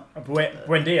 Is it not?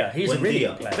 Buendia. He's a really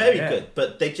good player. Very good.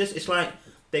 But it's like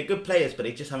they're good players, but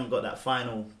they just haven't got that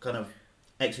final kind of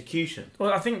execution.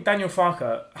 Well, I think Daniel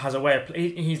Farke has a way of...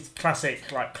 He's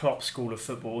classic, like, Klopp school of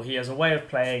football. He has a way of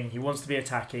playing. He wants to be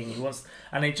attacking.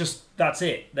 And it just... That's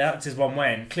it. That's his one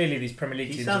way. And clearly these Premier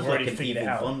League teams have already figured it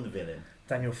out. He sounds like an evil Bond villain.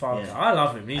 Daniel Farke. Yeah. I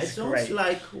love him. He's great. It's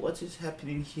like, what is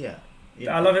happening here?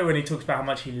 I love it when he talks about how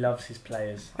much he loves his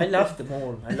players. I love them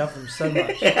all. I love them so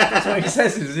much. That's what he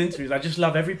says in his interviews. I just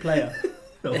love every player.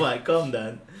 All right, calm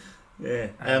down. Yeah.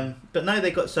 But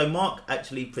no, Mark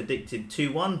actually predicted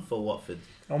 2-1 for Watford.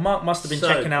 Well, Mark must have been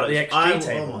checking out the XG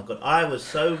table. Oh my god,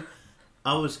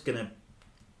 I was gonna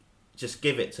just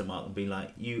give it to Mark and be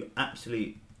like, you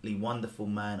absolutely wonderful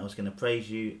man. I was gonna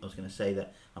praise you. I was gonna say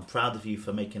that I'm proud of you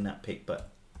for making that pick, but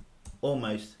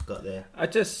almost got there.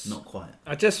 Not quite.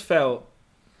 I just felt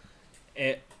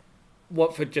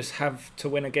Watford just have to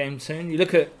win a game soon. You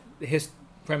look at his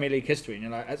Premier League history and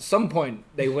you're like, at some point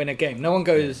they win a game. No one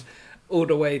goes all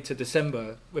the way to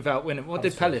December without winning. What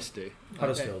did Palace do?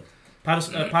 Huddersfield.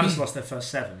 Palace lost their first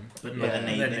 7, but then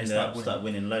they started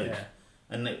winning loads. Yeah.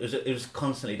 And it was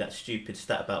constantly that stupid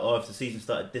stat about, if the season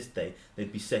started this day,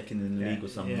 they'd be second in the league or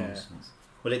some nonsense.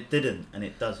 Well, it didn't, and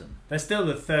it doesn't. They're still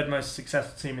the third most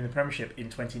successful team in the Premiership in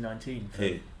 2019.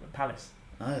 Who? Palace.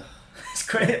 Oh. It's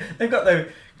great. They've got the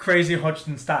crazy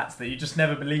Hodgson stats that you just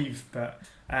never believe. But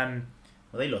well,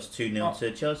 they lost 2-0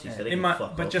 to Chelsea, so they can fuck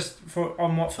off. But just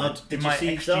on Watford, in my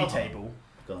XG table,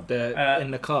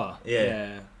 in the car.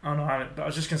 Yeah. Oh no, but I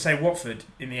was just going to say Watford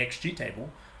in the XG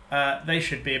table. They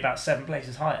should be about 7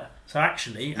 places higher. So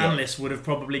actually, analysts would have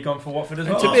probably gone for Watford as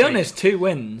well. To be honest, 2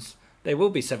 wins, they will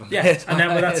be 7 places higher.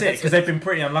 And then that's it, because they've been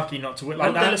pretty unlucky not to win.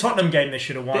 Like that Tottenham game, they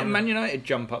should have won. Didn't Man United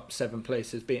jump up 7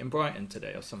 places, beating Brighton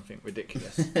today or something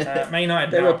ridiculous? Man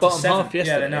United, they were bottom half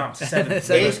yesterday. Yeah, they're now up to 7.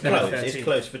 It's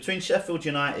close between Sheffield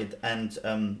United and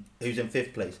who's in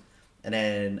 5th place, and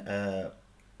then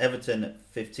Everton at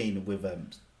 15 with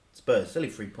Spurs. It's only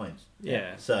 3 points.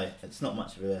 Yeah. So it's not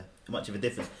much of a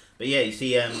difference. But yeah, you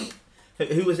see,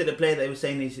 who was it? The player they were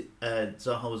saying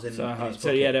Zaha was in his pocket?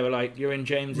 So yeah, they were like, "You're in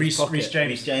James' pocket." Reece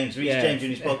James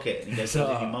in his pocket, and he goes, "I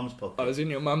was in your mum's pocket." I was in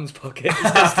your mum's pocket,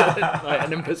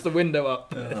 and then puts the window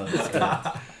up.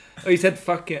 He said,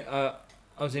 "Fuck it." I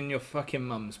was in your fucking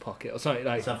mum's pocket, or something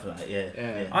like that.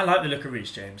 Yeah. I like the look of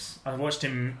Reece James. I watched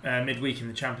him midweek in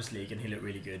the Champions League, and he looked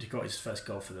really good. He got his first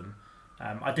goal for them.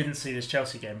 I didn't see this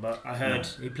Chelsea game, but I heard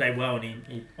he played well, and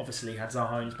he obviously had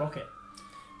Zaha in his pocket.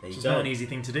 Which is not an easy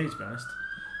thing to do, to be honest.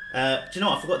 Do you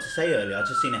know what I forgot to say earlier? I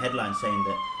just seen a headline saying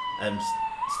that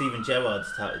Steven Gerrard's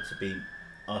touted to be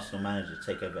Arsenal manager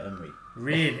to take over Emery.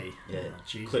 Really? Yeah.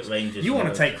 Jesus. Quit Rangers. You want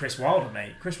to take Chris Wilder,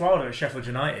 mate? Chris Wilder at Sheffield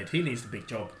United. He needs the big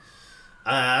job.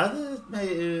 I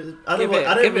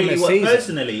don't really want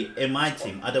personally in my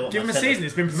team. I don't want. Give him a season.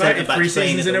 It's been promoted 3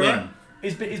 seasons in a row.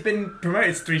 He's been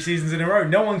promoted 3 seasons in a row.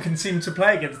 No one can seem to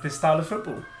play against this style of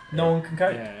football. No one can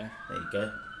cope. Yeah. There you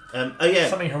go.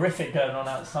 Something horrific going on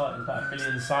outside. There's about 1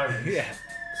 million sirens. Yeah.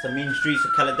 It's the mean streets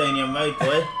of Caledonian Road,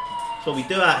 boy. That's what we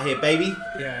do out here, baby.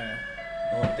 Yeah.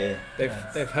 Oh dear.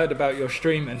 They've heard about your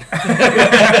streaming. They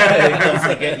come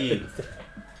to get you.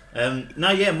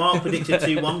 Mark predicted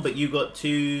 2-1, but you got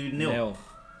 2-0.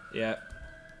 Yeah.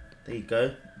 There you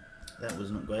go. That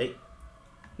was not great.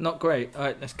 Not great. All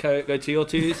right, let's go to your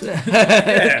 2s.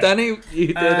 Danny,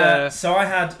 you did. So I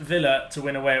had Villa to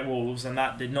win away at Wolves, and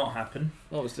that did not happen.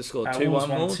 What was the score? 2-1. Wolves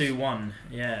won 2-1.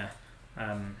 Yeah.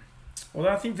 Although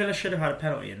I think Villa should have had a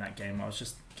penalty in that game. I was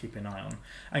just keeping an eye on.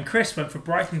 And Chris went for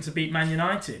Brighton to beat Man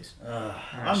United.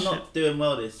 I'm not doing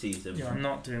well this season. Yeah, I'm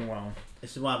not doing well.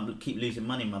 This is why I keep losing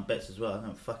money in my bets as well. I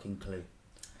don't fucking clue.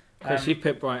 Chris, you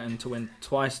picked Brighton to win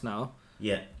twice now.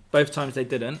 Yeah. Both times they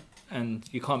didn't. And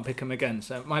you can't pick them again,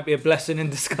 so it might be a blessing in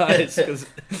disguise. The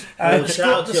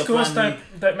scores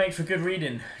don't make for good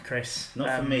reading, Chris.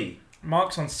 Not for me.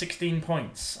 Mark's on 16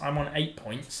 points. I'm on 8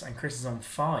 points, and Chris is on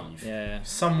 5. Yeah,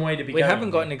 some way to be. We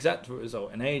haven't got an exact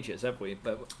result in ages, have we?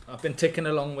 But I've been ticking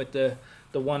along with the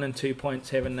 1 and 2 points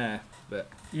here and there. But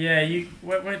yeah,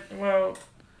 well,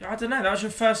 I don't know. That was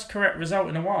your first correct result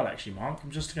in a while, actually, Mark.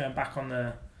 I'm just going back on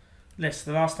the list.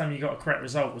 The last time you got a correct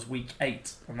result was week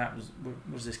 8, and that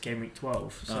was this game week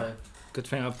 12. So good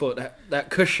thing I've bought that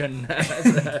cushion.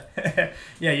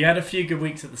 Yeah, you had a few good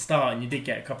weeks at the start, and you did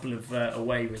get a couple of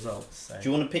away results. So. Do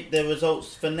you want to pick the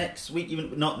results for next week?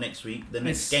 Even not next week, the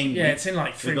next game. Yeah, it's in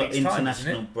like 3 weeks' time. We've got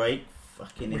international break.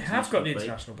 We have got the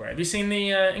international break. Have you seen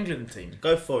the England team?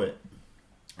 Go for it.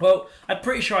 Well, I'm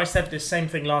pretty sure I said this same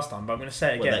thing last time, but I'm going to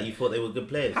say it again. That you thought they were good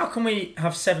players? How can we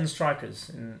have 7 strikers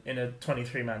in a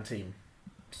 23-man team?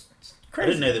 It's crazy.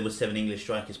 I didn't know there were 7 English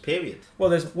strikers, period.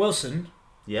 Well, there's Wilson,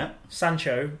 yeah,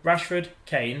 Sancho, Rashford,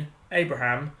 Kane,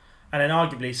 Abraham, And then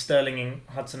arguably Sterling and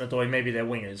Hudson-Odoi, maybe they're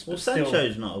wingers. Well, but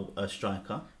Sancho's not a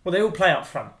striker. Well, they all play up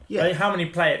front. Yeah. How many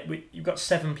players? You've got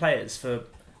 7 players for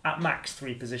at max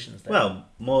 3 positions there. Well,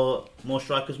 more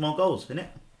strikers, more goals, isn't it?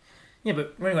 Yeah,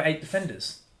 but we've only got 8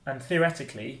 defenders. And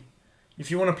theoretically,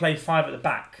 if you want to play 5 at the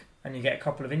back and you get a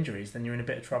couple of injuries, then you're in a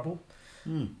bit of trouble.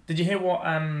 Did you hear what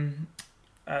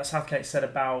Southgate said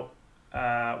about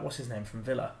what's his name from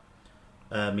Villa?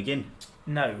 McGinn.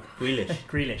 No. Grealish.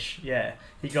 Grealish, yeah.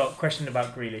 He got questioned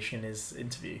about Grealish in his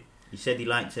interview. He said he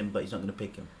liked him, but he's not going to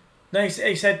pick him. No,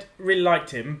 he said really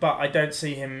liked him, but I don't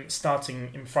see him starting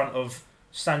in front of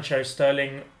Sancho,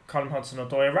 Sterling, Callum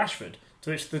Hudson-Odoi, or Rashford.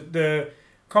 To which the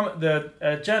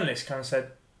journalist kind of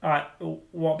said, all right,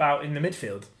 what about in the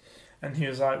midfield? And he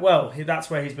was like, well, that's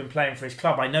where he's been playing for his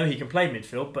club. I know he can play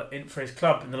midfield, but for his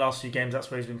club in the last few games,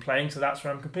 that's where he's been playing, so that's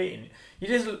where I'm competing. I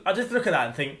just look at that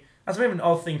and think, that's maybe an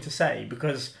odd thing to say,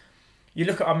 because you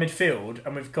look at our midfield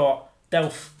and we've got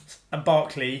Delph and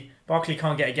Barkley. Barkley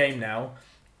can't get a game now.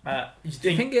 You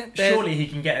think surely he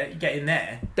can get in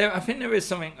there. I think there is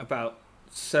something about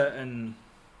certain...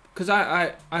 Because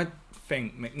I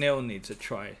think McNeil needs a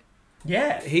try.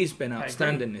 Yeah. He's been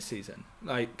outstanding this season.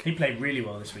 Like, he played really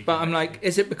well this week. But I'm like,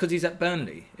 is it because he's at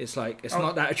Burnley? It's like, it's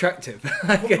not that attractive.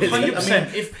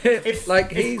 100%. If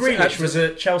Grealish was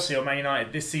at Chelsea or Man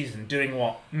United this season doing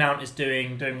what Mount is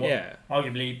doing what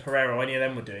arguably Pereira or any of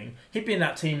them were doing, he'd be in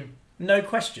that team, no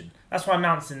question. That's why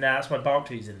Mount's in there, that's why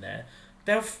Barkley's in there.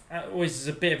 Delph always is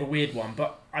a bit of a weird one,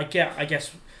 but I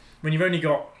guess when you've only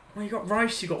got... Well, you've got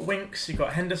Rice, you've got Winks, you've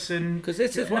got Henderson... Because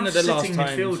this is one of the last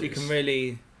times you can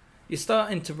really... You're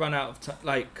starting to run out of time.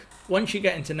 Like, once you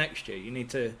get into next year, you need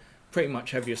to pretty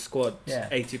much have your squad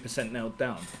 80% nailed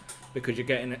down, because you're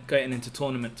getting into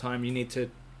tournament time. You need to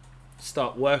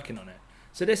start working on it.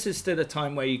 So this is still a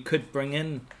time where you could bring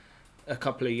in a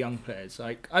couple of young players.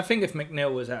 Like, I think if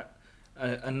McNeil was at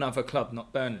another club,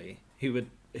 not Burnley, he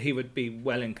would be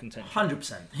well in contention.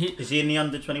 100%. Is he in the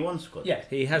under-21 squad? Yeah,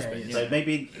 he has been. So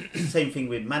maybe it's the same thing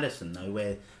with Maddison, though,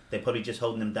 where they're probably just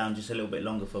holding him down just a little bit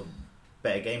longer for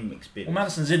better game experience. Well,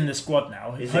 Maddison's in the squad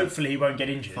now. Hopefully he won't get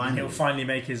injured. And he'll finally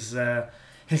make his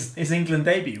England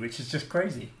debut, which is just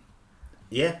crazy.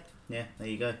 Yeah, there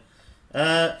you go.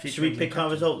 Should we pick our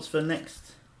results for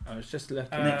next? I was just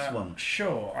looking. Next one.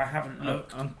 Sure, I haven't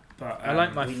looked. But I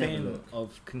like my theme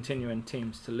of continuing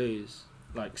teams to lose,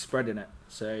 like spreading it.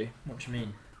 So what do you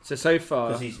mean? So far,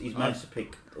 because he's managed to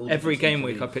pick all every game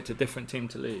week. I picked a different team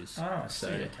to lose. Oh, I see.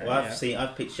 Okay. Well,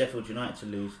 I've picked Sheffield United to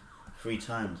lose 3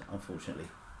 times, unfortunately.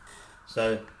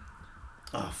 So,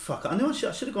 fuck! I know I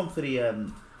should have gone for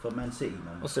the for Man City,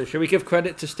 man. Also, should we give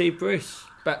credit to Steve Bruce?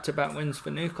 Back-to-back wins for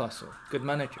Newcastle. Good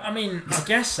manager. I mean, I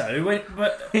guess so,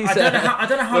 but I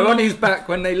don't know how. We're on his back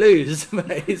when they lose. I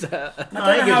don't know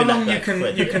how long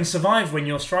you can survive when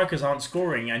your strikers aren't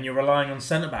scoring and you're relying on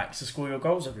centre backs to score your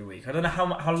goals every week. I don't know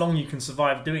how long you can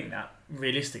survive doing that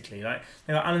realistically. Like,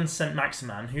 they've got Alan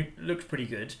Saint-Maximin, who looks pretty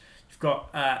good. You've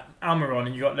got Almiron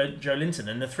and you've got Joe Linton,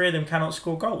 and the 3 of them cannot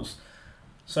score goals.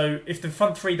 So if the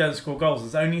front 3 don't score goals,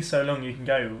 there's only so long you can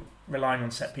go relying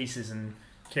on set pieces and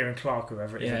Kieran Clark,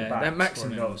 whoever it is at the back. That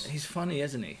Maximin, he's funny,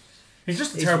 isn't he? He's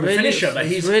just a terrible finisher, but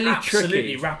he's really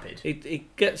absolutely tricky. Rapid. He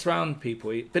gets round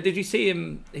people. But did you see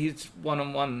him? He's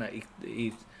one-on-one that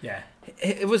he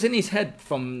it was in his head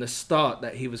from the start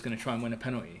that he was going to try and win a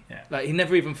penalty. Yeah. Like, he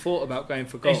never even thought about going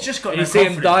for goal. He's just got you see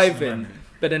him diving,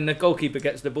 but then the goalkeeper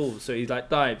gets the ball, so he like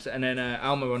dives, and then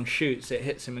Almiron shoots, it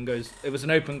hits him and goes. It was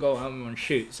an open goal. Almiron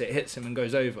shoots, it hits him and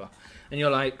goes over, and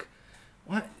you're like,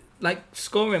 what? Like,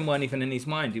 scoring weren't even in his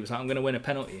mind. He was like, I'm going to win a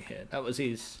penalty here. That was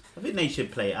his... I think they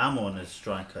should play Almiron as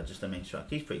striker, just the main striker.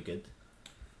 He's pretty good.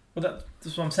 Well,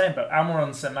 that's what I'm saying. But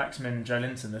Almiron, Saint-Maximin and Joe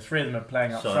Linton, the 3 of them are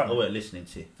playing up front. I weren't listening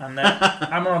to you. And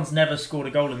Almiron's never scored a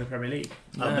goal in the Premier League.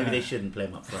 Oh, maybe they shouldn't play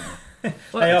him up front.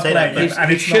 They are playing him,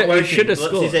 and it's not working. He should have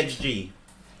scored. What's his XG?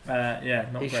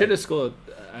 Not he should have scored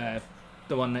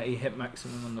the one that he hit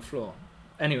Maximum on the floor.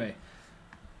 Anyway.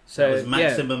 So, that was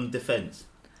maximum defence.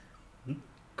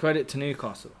 Credit to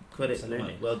Newcastle.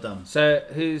 Absolutely. Well done. So,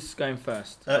 who's going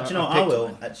first? Do you know what I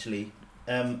will, actually?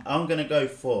 I'm going to go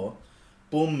for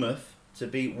Bournemouth to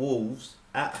beat Wolves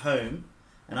at home,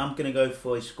 and I'm going to go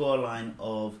for a scoreline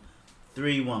of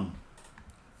 3-1.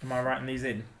 Am I writing these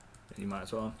in? You might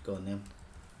as well. Go on, then.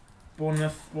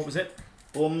 Bournemouth, what was it?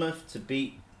 Bournemouth to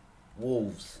beat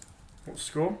Wolves. What's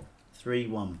the score?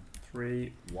 3-1.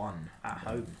 3-1 at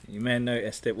home. You may have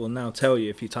noticed it will now tell you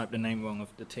if you type the name wrong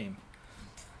of the team.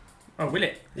 Oh, will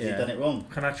it? Has he done it wrong?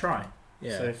 Can I try?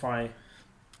 Yeah. So if I...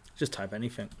 Just type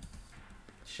anything.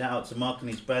 Shout out to Mark and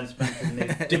his brand spanking new.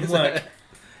 Didn't work. It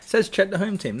says check the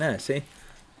home team there, see?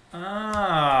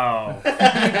 Oh. You've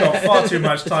got far too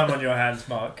much time on your hands,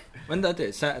 Mark. When did I do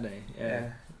it? Saturday.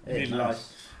 Yeah.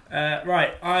 Nice.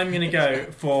 Right, I'm going to go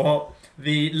for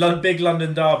the big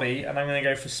London derby, and I'm going to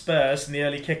go for Spurs in the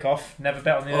early kickoff. Never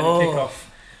bet on the early kickoff.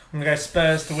 I'm going to go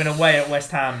Spurs to win away at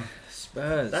West Ham.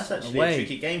 Spurs. That's actually a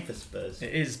tricky game for Spurs.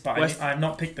 It is, but I've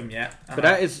not picked them yet. But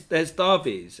there's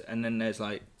derbies, and then there's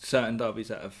like certain derbies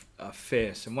that are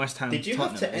fierce. And West Ham. Did you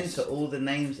have to enter all the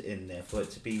names in there for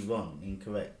it to be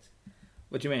incorrect?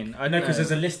 What do you mean? I know because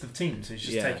there's a list of teams, so he's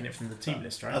just taking it from the team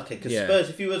list, right? Okay, because Spurs,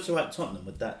 if you were to write Tottenham,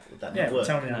 would that not work?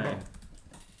 Tell me I'm wrong.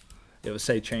 It will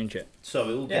say change it. Sorry,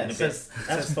 we're all getting a bit.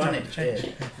 That's funny. Yeah.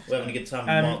 We're having a good time.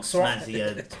 Mark's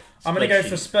snazzy. I'm going to go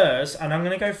for Spurs, and I'm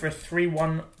going to go for a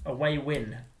 3-1 away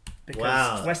win.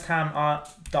 Because West Ham are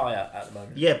dire at the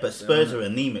moment. Yeah, but Spurs are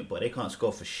anemic, boy. They can't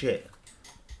score for shit.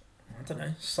 I don't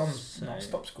know. Son's not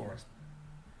stop scoring.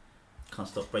 Can't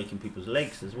stop breaking people's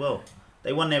legs as well.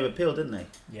 They won their appeal, didn't they?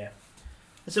 Yeah.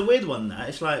 It's a weird one, that.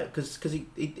 It's like, because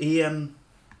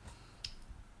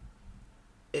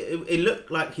it looked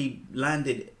like he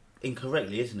landed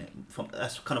incorrectly, isn't it?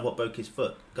 That's kind of what broke his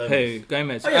foot.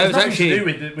 Gomez. Oh, yeah, it was actually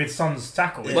to do with Son's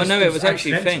tackle. Well, no, it was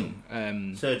actually Thing.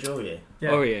 Serge Aurier. Yeah.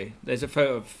 Aurier. There's a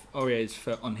photo of Aurier's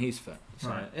foot on his foot.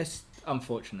 So it's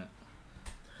unfortunate.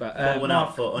 But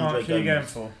Mark, for Andre who are you going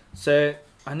for? So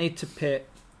I need to pick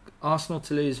Arsenal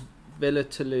to lose, Villa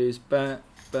to lose,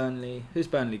 Burnley. Who's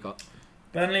Burnley got?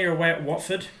 Burnley are away at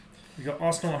Watford. We've got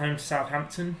Arsenal at home to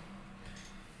Southampton.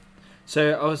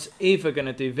 So I was either going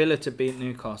to do Villa to beat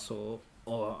Newcastle,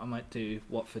 or I might do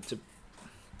Watford to...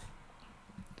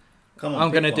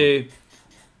 I'm going to do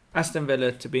Aston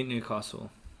Villa to beat Newcastle.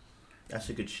 That's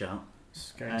a good shout.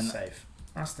 It's going safe.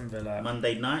 Aston Villa.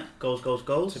 Monday night, goals.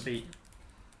 To beat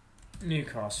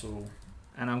Newcastle.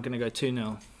 And I'm going to go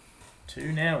 2-0.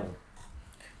 2-0.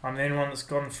 I'm the only one that's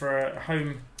gone for a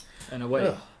home and away.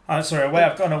 Away.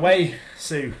 I've gone away,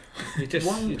 Sue.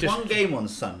 One game on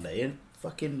Sunday and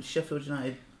fucking Sheffield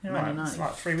United. Man United. It's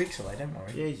like 3 weeks away. Don't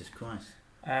worry. Jesus Christ.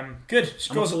 Good.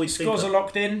 Scores are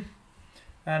locked in,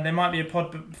 and there might be a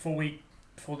pod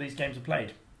before these games are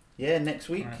played. Yeah, next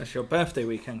week. Right. That's your birthday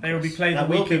weekend. They will be played. That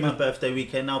will be my birthday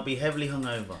weekend. I'll be heavily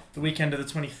hungover. The weekend of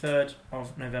the 23rd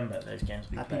of November. Those games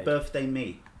will be played. Happy birthday,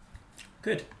 me.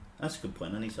 Good. That's a good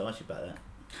point. I need to ask you about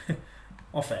that.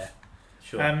 Off air.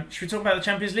 Sure. Should we talk about the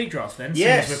Champions League draft then?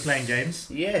 Yes. Since we're playing games.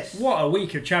 Yes. What a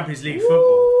week of Champions League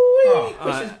football.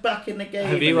 Chris is back in the game.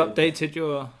 Have you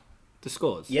updated the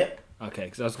scores? Yep. Okay,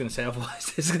 because I was going to say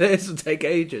otherwise this will take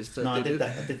ages. No, I did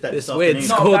that this weird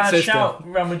not a bad shout,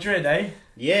 Real Madrid, eh?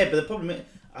 Yeah, but the problem is,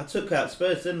 I took out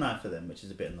Spurs, didn't I, for them, which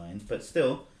is a bit annoying. But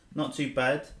still, not too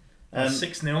bad.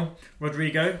 6-0,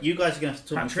 Rodrigo. You guys are going to have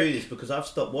to talk me through this because I've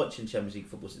stopped watching Champions League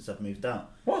football since I've moved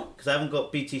out. What? Because I haven't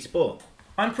got BT Sport.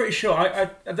 I'm pretty sure, I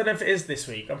don't know if it is this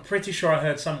week, I'm pretty sure I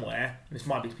heard somewhere, this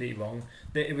might be completely wrong,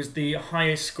 that it was the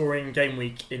highest scoring game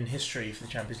week in history for the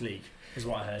Champions League, is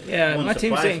what I heard. Yeah, my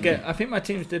teams didn't get, I think my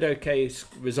teams did okay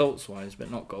results-wise, but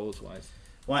not goals-wise.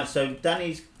 Right, so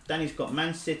Danny's got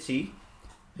Man City,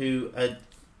 who are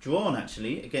drawn,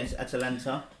 actually, against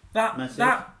Atalanta. That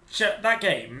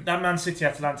game, that Man City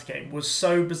Atalanta game, was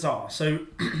so bizarre. So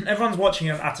everyone's watching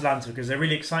Atalanta because they're a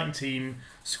really exciting team,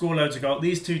 score loads of goals.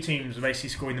 These two teams are basically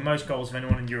scoring the most goals of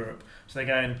anyone in Europe. So they're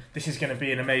going, this is going to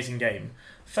be an amazing game.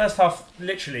 First half,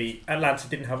 literally, Atalanta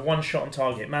didn't have one shot on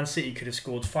target. Man City could have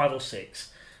scored 5 or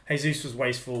 6. Jesus was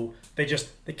wasteful. They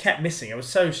kept missing. It was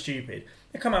so stupid.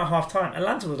 They come out at half time.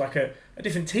 Atalanta was like a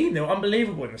different team. They were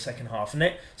unbelievable in the second half.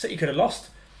 And City could have lost.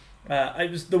 It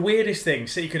was the weirdest thing.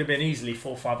 City could have been easily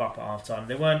 4-5 up at half time.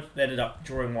 They weren't. They ended up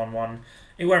drawing 1-1.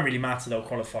 It won't really matter. They'll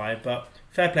qualify. But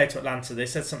fair play to Atlanta. They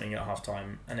said something at half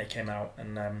time and they came out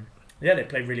and they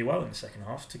played really well in the second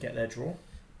half to get their draw.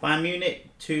 Bayern Munich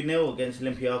 2-0 against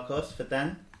Olympiacos for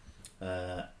Dan.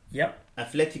 Yep.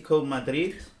 Atletico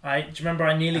Madrid. Do you remember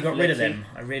I nearly got rid of them?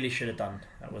 I really should have done.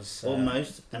 That was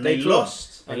almost. And they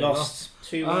lost. They lost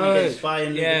 2-1 against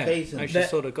Bayern Leverkusen. Actually,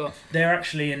 sort of got. They're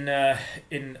actually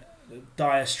in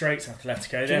dire straits.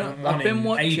 Atletico. They haven't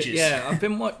won in ages. Yeah, I've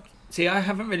been watching. See, I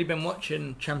haven't really been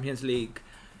watching Champions League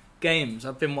games.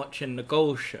 I've been watching the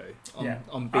goals show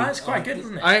on BT. It's quite good,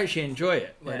 isn't it? I actually enjoy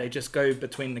it where they just go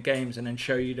between the games and then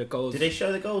show you the goals. Do they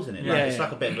show the goals in it? Yeah, it's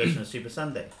like a better version of Super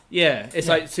Sunday. Yeah, it's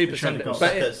like Super Sunday.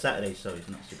 But Saturday, sorry, it's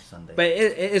not Super Sunday. But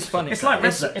it is funny. It's like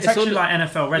Red Zone. It's actually like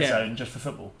NFL Red Zone just for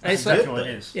football. That's exactly what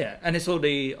it is. Yeah, and it's all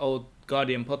the old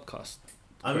Guardian podcast.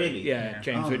 Oh, really? Yeah,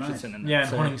 James Richardson.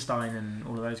 Nice. And that. Honigstein and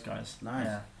all of those guys.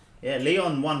 Nice. Yeah,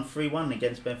 Lyon won 3-1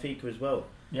 against Benfica as well.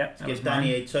 Yep. Gives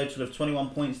Danny a total of 21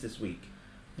 points this week.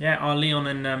 Yeah, our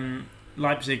Lyon and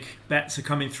Leipzig bets are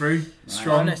coming through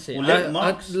strong. Honestly,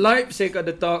 Leipzig are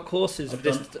the dark horses of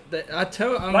this.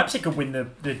 Leipzig could win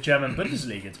the German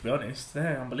Bundesliga. To be honest,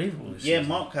 they're unbelievable. This season.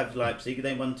 Mark had Leipzig.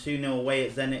 They won 2-0 away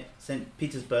at Zenit St.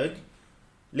 Petersburg.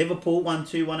 Liverpool won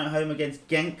 2-1 at home against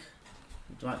Genk.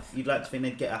 You'd like to think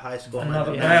they'd get a high score.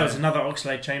 There was another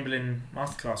Oxlade-Chamberlain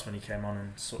masterclass when he came on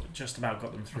and sort of just about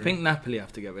got them through. I think Napoli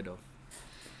have to get rid of.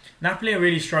 Napoli are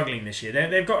really struggling this year.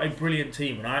 They've got a brilliant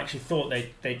team, and I actually thought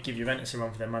they'd give Juventus a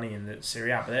run for their money in the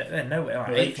Serie A, but they're nowhere.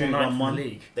 Like, they drew 1-1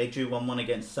 league. They drew 1-1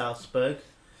 against Salzburg.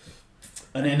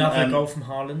 And then another goal from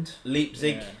Haaland.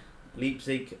 Leipzig. We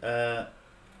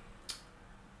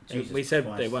said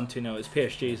Christ. They won 2-0. It's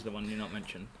PSG's the one you're not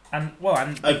mentioned.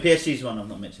 PSG's one I've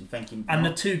not mentioned. Thank you. And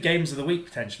the two games of the week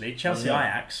potentially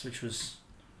Chelsea-Ajax, which was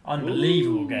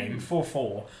unbelievable game,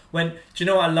 4-4. Do you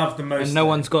know what I love the most? And no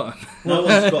one's got them. No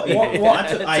one's got it. I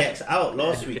took Ajax out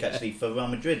last week actually for Real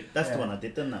Madrid. That's the one I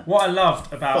did, didn't I? What I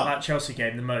loved about that Chelsea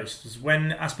game the most was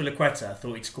when Azpilicueta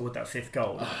thought he'd scored that fifth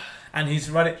goal. And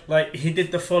he's running, like, he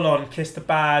did the full-on, kiss the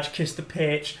badge, kiss the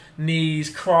pitch, knees,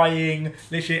 crying,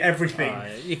 literally everything.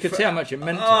 You could see how much it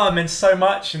meant to him. Oh, it meant so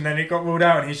much, and then it got ruled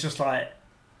out, and he's just like...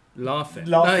 Laughing.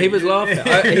 No, he was laughing.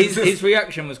 His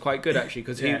reaction was quite good, actually,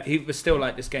 because he was still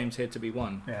like, this game's here to be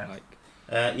won. Yeah.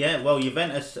 Well,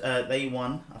 Juventus, they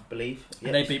won, I believe. Yes.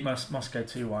 And they beat Moscow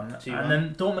 2-1. And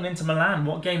then Dortmund into Milan,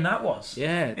 what game that was.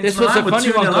 Yeah, this was a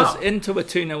funny one, because Inter were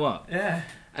 2-0 up. Yeah.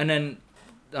 And then...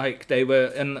 Like they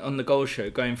were on the goal show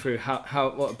going through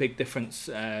what a big difference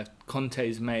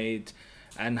Conte's made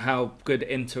and how good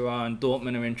Inter are and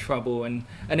Dortmund are in trouble and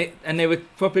they were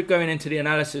probably going into the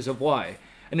analysis of why,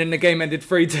 and then the game ended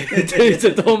 3-2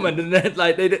 to Dortmund, and then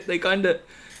like they kind of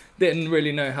didn't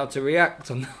really know how to react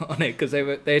on it because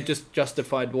they had just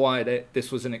justified why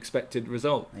this was an expected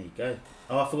result. There you go.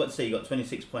 Oh, I forgot to say you got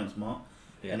 26 points, Mark.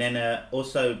 Yeah. And then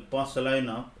also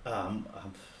Barcelona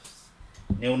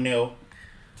 0-0.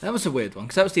 That was a weird one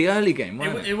because that was the early game,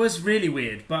 wasn't it? It was really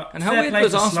weird, but and how weird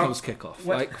was Arsenal's kickoff?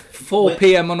 Like 4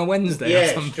 p.m. on a Wednesday or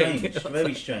something. Strange,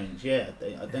 very strange. Yeah,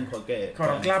 I don't quite get it. God,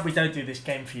 I'm glad we don't do this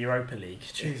game for Europa League.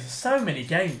 Jesus, so many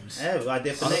games. Yeah, I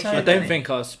did for next year. I don't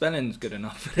think our spelling's good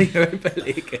enough for the Europa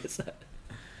League.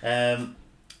 Dortmund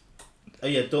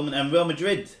and Real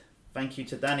Madrid. Thank you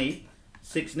to Danny.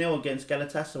 6-0 against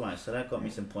Galatasaray, so that got me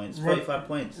some points. 45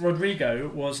 points. Rodrigo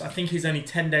was, I think he's only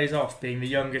 10 days off being the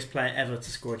youngest player ever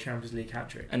to score a Champions League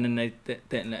hat-trick. And then they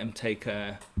didn't let him take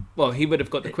he would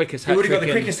have got the quickest hat-trick ever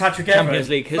Champions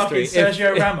League history.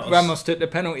 Sergio Ramos. If Ramos took the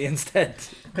penalty instead.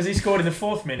 Because he scored in the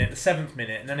 4th minute, the 7th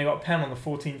minute, and then he got a pen on the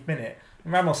 14th minute.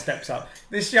 And Ramos steps up.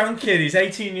 This young kid, he's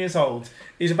 18 years old,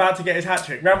 he's about to get his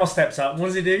hat-trick. Ramos steps up, what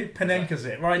does he do? Panenkas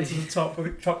it right to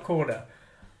the top corner.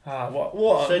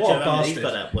 What a bastard!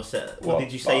 What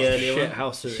did you say earlier?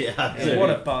 Shithouser.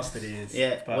 What a bastard he is.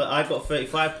 Yeah. Well, I got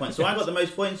 35 points, so I got the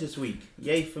most points this week.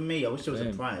 Yay for me! I wish there was a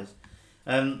prize.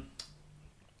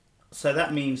 So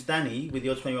that means Danny, with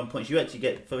your 21 points, you actually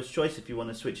get first choice if you want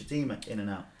to switch a team in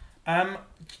and out.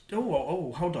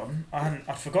 Hold on!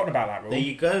 I'd forgotten about that rule. There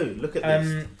you go. Look at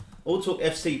this. All Talk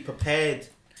FC prepared.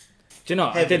 Do you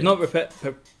know? I did not prepare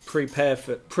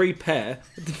for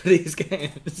these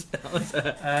games.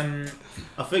 I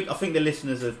think the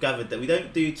listeners have gathered that we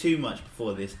don't do too much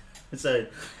before this, so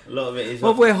a lot of it is.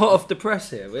 Well, we're hot off the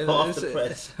press here. Hot off the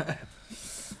press.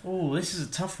 Oh, this is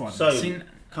a tough one. So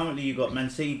currently you've got Man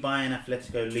City, Bayern,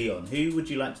 Atletico, Lyon. Who would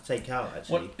you like to take out?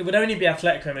 Actually, well, it would only be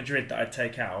Atletico Madrid that I'd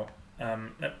take out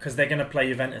because they're going to play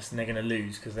Juventus and they're going to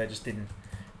lose because they're just in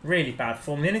really bad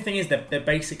form. The only thing is they're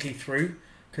basically through.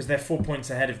 Because they're 4 points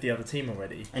ahead of the other team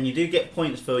already. And you do get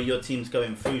points for your teams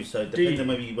going through, so it depends on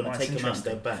whether you want to take them out and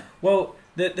go back. Well,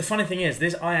 the funny thing is,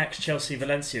 this Ajax, Chelsea,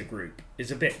 Valencia group is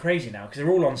a bit crazy now, because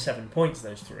they're all on 7 points,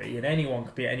 those three, and anyone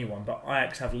could beat anyone, but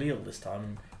Ajax have Lille this time,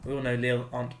 and we all know Lille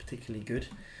aren't particularly good.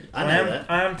 I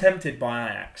am tempted by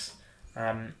Ajax,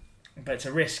 but it's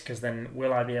a risk, because then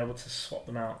will I be able to swap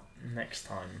them out next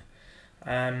time?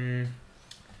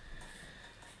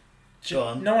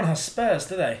 No one has Spurs,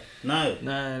 do they? No,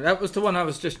 that was the one I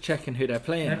was just checking who they're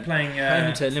playing. They're playing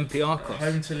home to Olympiacos.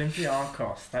 Home to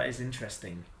Olympiacos. That is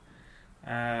interesting.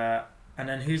 And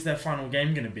then who's their final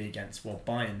game going to be against? Well,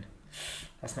 Bayern.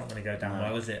 That's not going to go down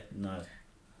well, is it? No.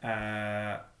 Do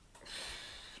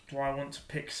I want to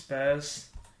pick Spurs?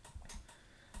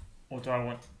 Or do I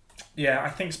want... Yeah, I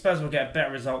think Spurs will get a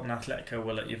better result than Atletico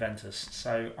will at Juventus.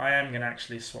 So I am going to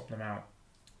actually swap them out.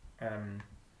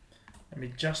 Let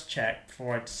me just check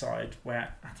before I decide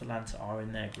where Atalanta are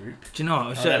in their group. Do you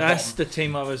know? That's the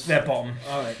team I was... They're bottom.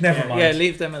 All right. Never mind. Yeah,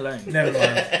 leave them alone. Never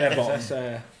mind. They're bottom.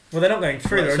 Well, they're not going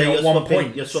through. They're only on 1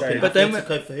 point. You're swapping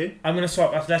Atletico for who? I'm going to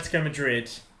swap Atletico Madrid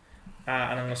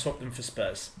and I'm going to swap them for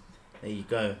Spurs. There you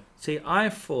go. See, I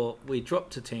thought we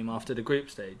dropped a team after the group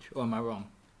stage, or am I wrong?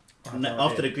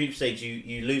 After the group stage,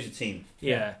 you lose a team.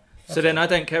 Yeah. So then I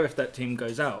don't care if that team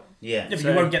goes out. Yeah. But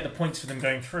you won't get the points for them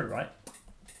going through, right?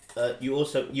 You'll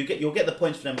get the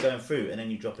points for them going through, and then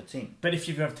you drop a team. But if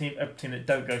you have a team that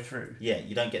don't go through,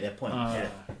 you don't get their points. Okay.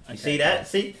 You see that?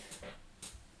 See,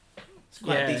 it's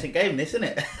quite a decent game, this, isn't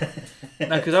it?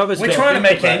 No, because we're trying to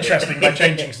make it interesting by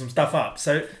changing some stuff up.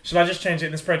 So should I just change it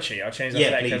in the spreadsheet? I'll change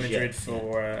Atletico Madrid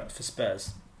for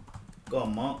Spurs. Go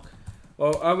on, Mark.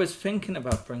 Well, I was thinking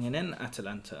about bringing in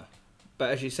Atalanta,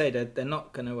 but as you say, they're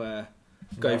not going to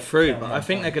go through. But I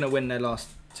think they're going to win their last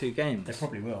 2 games. They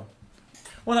probably will.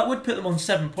 Well, that would put them on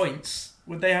 7 points.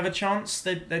 Would they have a chance?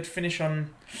 They'd finish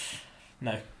on...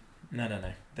 No.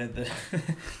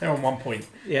 They're on 1 point.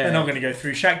 Yeah. They're not going to go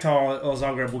through. Shakhtar or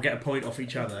Zagreb will get a point off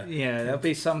each other. Yeah, there'll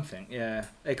be something. Yeah,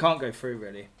 they can't go through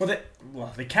really. Well,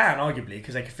 they can arguably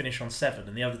because they could finish on 7,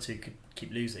 and the other 2 could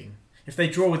keep losing. If they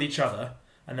draw with each other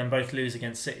and then both lose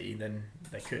against City, then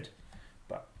they could.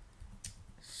 But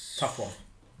tough one.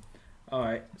 All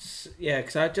right. Yeah,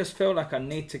 because I just feel like I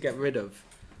need to get rid of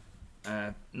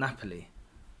Napoli,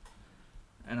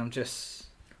 and I'm just.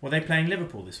 Were they playing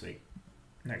Liverpool this week?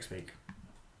 Next week?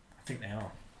 I think they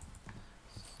are.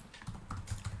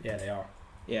 Yeah, they are.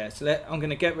 Yeah, so I'm going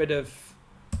to get rid of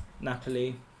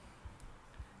Napoli,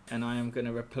 and I am going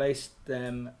to replace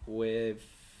them with...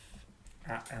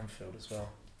 At Anfield as well.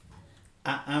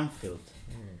 At Anfield?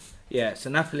 Yeah, so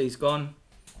Napoli's gone,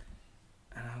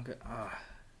 and I'm going...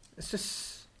 it's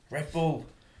just... Red Bull!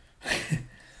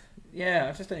 Yeah,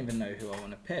 I just don't even know who I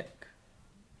want to pick.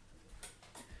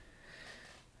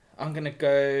 I'm going to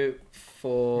go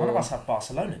for... None of us have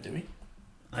Barcelona, do we?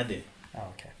 I do. Oh,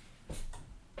 okay.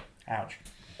 Ouch.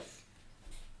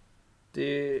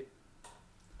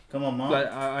 Come on, Mark.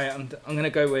 Like, I'm going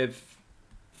to go with...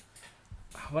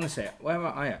 I want to say, where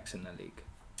are Ajax in the league?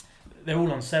 They're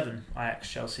all on 7.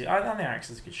 Ajax, Chelsea. I think Ajax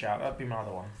is a good shout. That'd be my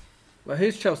other one. Well,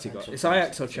 who's Chelsea got? It's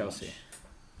Ajax or Chelsea?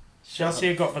 Chelsea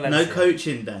have got Valencia. No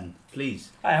coaching, Dan.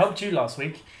 Please. I helped you last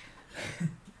week.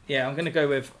 Yeah, I'm going to go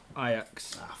with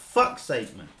Ajax. Fuck's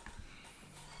sake, man.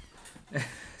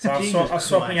 So I'm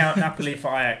swapping out Napoli for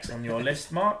Ajax on your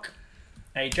list, Mark.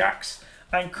 Ajax.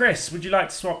 And Chris, would you like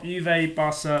to swap Juve,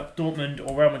 Barca, Dortmund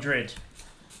or Real Madrid?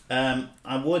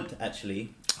 I would,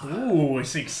 actually. Ooh,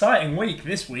 it's an exciting week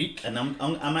this week. And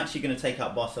I'm actually going to take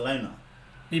out Barcelona.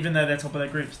 Even though they're top of their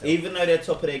group stage? Even though they're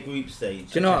top of their group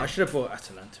stage. Do you know what? I should have brought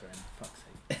Atalanta in. Fuck's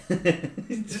sake.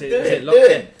 Is it locked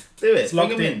in? Do it. It's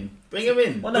locked in. Bring them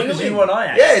in. Well, no, because you want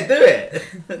Ajax. Yeah, do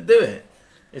it. Do it.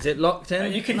 Is it locked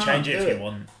in? You can change it if you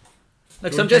want.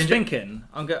 Look, I'm just thinking.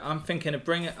 I'm thinking of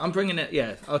bringing it. I'm bringing it.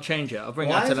 Yeah, I'll change it. I'll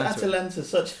bring Atalanta. Why is Atalanta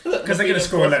such? Because they're going to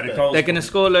score a load of goals. They're going to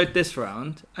score a load this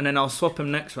round, and then I'll swap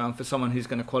them next round for someone who's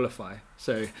going to qualify.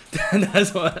 So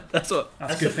that's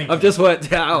good thinking. I've just worked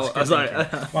it out. I was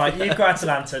like, right, you've got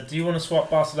Atalanta. Do you want to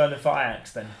swap Barcelona for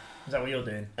Ajax then? Is that what you're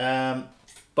doing?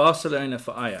 Barcelona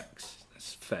for Ajax.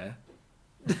 That's fair.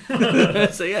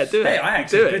 So yeah, do it. Hey,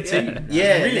 Ajax is a good team.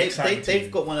 Yeah, really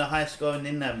they've got one of the highest scoring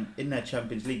in their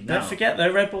Champions League now. Don't forget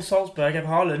though, Red Bull Salzburg have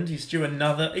Haaland. He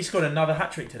scored another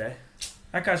hat trick today.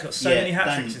 That guy's got so many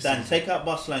hat tricks. Dan, take out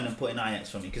Barcelona and put in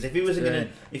Ajax for me. Because if you were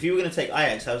going to take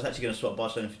Ajax, I was actually going to swap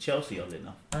Barcelona for Chelsea. Oddly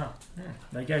enough. Oh, yeah.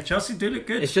 There you go. Chelsea do look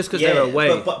good. It's just because they're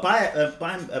away. But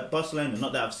by Barcelona,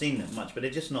 not that I've seen them much, but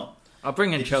they're just not. I'll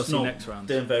bring in Chelsea next round.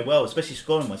 Doing very well, especially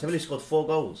scoring wise. They've only scored 4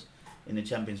 goals in the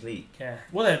Champions League. Yeah.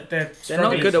 Well, they're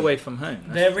not good away from home.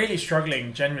 They're really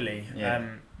struggling generally. Yeah.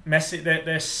 Messi,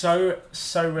 they're so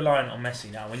reliant on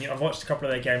Messi now. I've watched a couple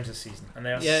of their games this season, and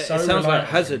they are so. It sounds reliant like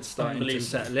Hazard's starting to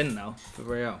settle in now for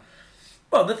Real.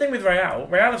 Well, the thing with Real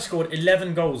have scored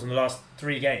 11 goals in the last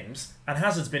 3 games, and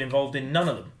Hazard's been involved in none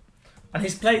of them. And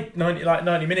he's played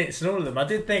 90 minutes in all of them. I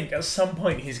did think at some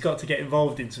point he's got to get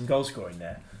involved in some goal scoring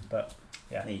there, but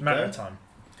yeah, matter of time.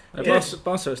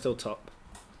 Barca are still top.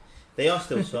 They are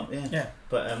still top, yeah. Yeah,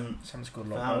 but some scored a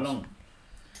for lot how of goals. long?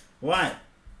 Right.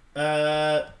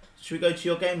 Should we go to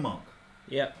your game, Mark?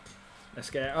 Yep. Let's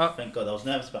get it up. Thank God, I was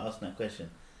nervous about asking that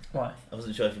question. Why? I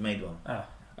wasn't sure if you made one. Oh.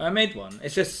 I made one.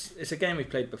 It's a game we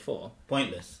played before.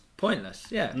 Pointless.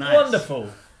 Yeah. Nice. Wonderful.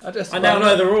 I now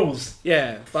know the rules.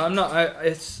 Yeah, but I'm not.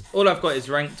 It's all I've got is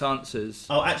ranked answers.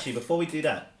 Oh, actually, before we do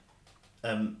that,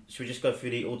 should we just go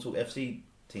through the All Talk FC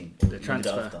team? The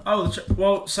transfer.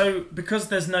 Well, so because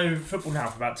there's no football now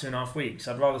for about 2.5 weeks,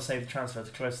 I'd rather save the transfer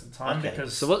to close to the time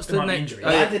because. So what's the next? Do you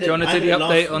I want to do the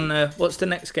update on the? What's the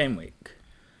next game week?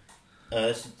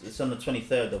 It's on the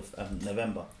 23rd of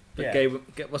November.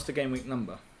 But what's the game week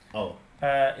number? Oh.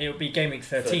 It'll be game week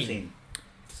 13.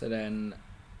 So then,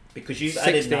 Because you've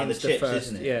added now the chips,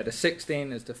 isn't it? Yeah, the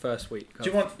 16 is the first week. Do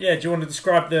you want to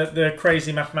describe the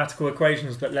crazy mathematical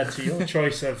equations that led to your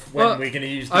choice of when we're going to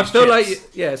use these I feel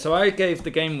chips? So I gave the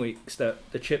game weeks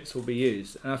that the chips will be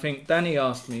used, and I think Danny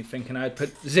asked me thinking I'd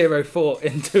put 0 thought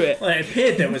into it. Well, it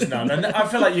appeared there was none, and I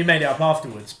feel like you made it up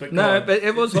afterwards. But no, but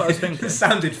it was what I was thinking. It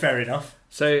sounded fair enough.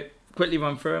 So quickly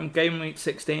run through them. Game week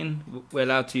 16, we're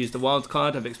allowed to use the wild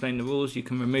card. I've explained the rules. You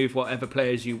can remove whatever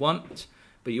players you want,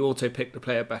 but you auto pick the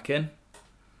player back in.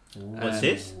 What's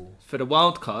this? For the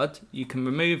wild card, you can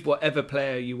remove whatever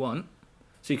player you want.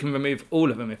 So you can remove all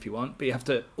of them if you want, but you have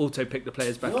to auto pick the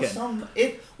players back in.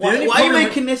 Why are you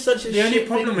making this such a The only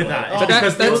problem with that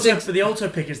is because the auto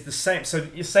pick is the same. So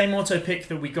the same auto pick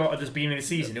that we got at the beginning of the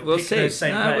season, it will pick those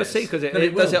same players. We'll see, because it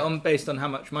does it based on how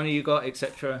much money you got,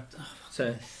 etc.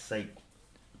 So,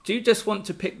 do you just want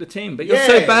to pick the team? But you're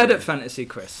so bad at fantasy,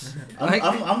 Chris.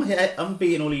 I'm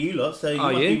beating all of you lot, so you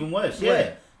must be even worse. Yeah.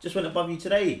 Where? Just went above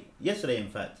you yesterday in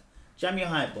fact. Jam your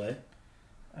hype, boy.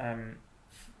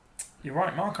 You're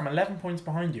right, Mark. I'm 11 points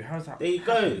behind you. How's that? There you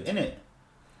go, innit?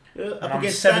 Up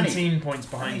against 17 points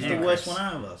behind you. He's the worst one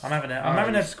out of us. I'm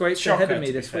having a scrape ahead of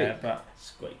me this week. But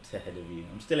scraped ahead of you.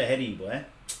 I'm still ahead of you, boy.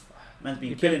 Man's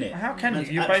been killing it. How can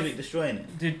you? You're absolutely destroying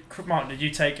it. Mark, did you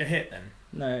take a hit then?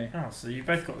 No. Oh, so you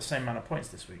both got the same amount of points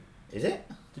this week. Is it?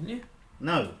 Didn't you?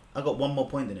 No, I got one more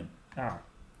point than him. Ah.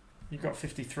 You got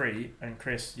 53, and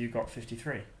Chris, you got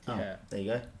 53. Oh, yeah. There you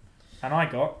go. And I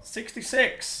got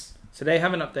 66. So they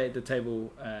haven't updated the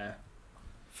table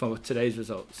for today's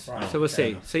results. Right. So we'll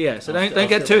see. So don't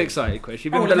get too excited, Chris.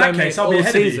 You've been below me all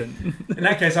season. In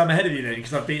that case, I'm ahead of you then,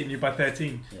 because I've beaten you by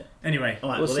 13. Yeah. Anyway,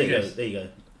 all right, well there you go.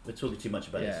 We're talking too much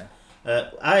about this.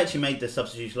 I actually made the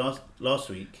substitutes last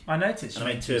week. I noticed you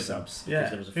made two subs. Yeah.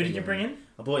 Who did you bring in?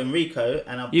 I brought in Rico,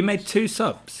 and You made 2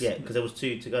 subs? Yeah, because there was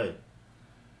 2 to go.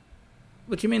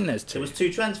 What do you mean there's 2? There was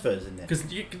 2 transfers in there.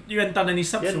 Because you hadn't done any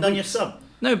subs. You hadn't done your sub.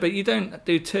 No, but you don't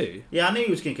do 2. Yeah, I knew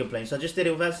you was going to complain, so I just did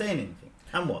it without saying anything.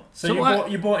 And what? So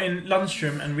you bought in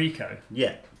Lundstrom and Rico.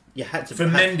 Yeah, you had to. For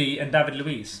Mendy and David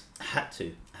Luiz. Had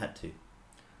to.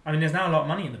 I mean, there's now a lot of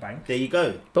money in the bank. There you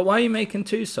go. But why are you making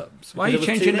 2 subs? Why are you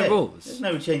changing the rules? There's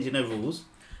no changing the rules.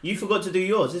 You forgot to do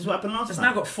yours. This is what happened last time. It's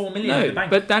now got 4 million in the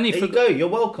bank. But Danny there you go. You're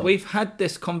welcome. We've had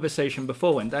this conversation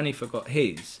before when Danny forgot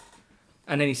his.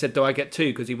 And then he said, do I get 2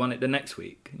 because he won it the next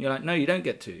week? And you're like, no, you don't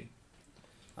get 2.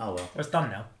 Oh, well. It's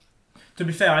done now. To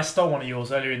be fair, I stole one of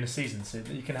yours earlier in the season, so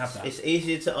you can have that. It's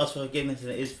easier to ask for forgiveness than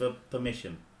it is for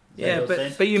permission. Yeah,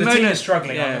 but you the team is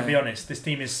struggling, I'm going to be honest. This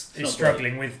team is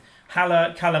struggling with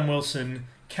Haller, Callum Wilson,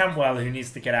 Campbell, who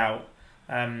needs to get out.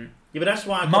 Yeah, but that's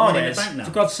why I got him in the bank now.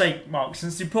 For God's sake, Mark,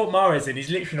 since you put Mahrez in, he's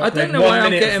literally not playing 1 minute. I don't know why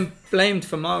I'm getting blamed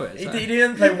for Mahrez. He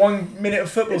didn't play 1 minute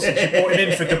of football since you brought him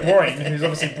in for De Bruyne, who's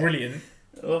obviously brilliant.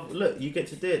 Well, look, you get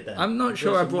to do it then. I'm not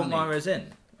sure I brought Mahrez in.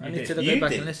 I need to go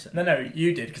back and listen. No,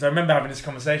 you did, because I remember having this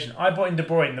conversation. I bought in De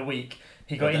Bruyne the week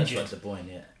he got injured. De Bruyne,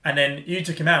 yeah. And then you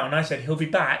took him out, and I said he'll be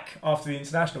back after the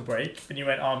international break. And you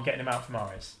went, I'm getting him out for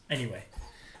Mahrez. Anyway,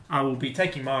 I will be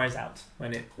taking Mahrez out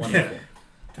when it... Wonderful.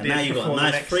 And now you've got a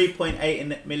nice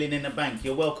 3.8 million in the bank.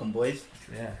 You're welcome, boys.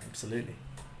 Yeah, absolutely.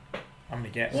 I'm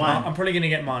probably going to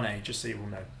get Mane, just so you all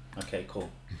know. Okay, cool.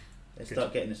 Let's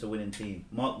start getting this a winning team.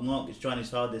 Mark is trying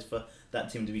his hardest for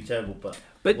that team to be terrible, but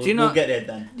we'll get there,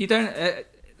 Dan. You don't...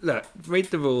 look, read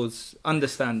the rules,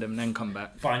 understand them, then come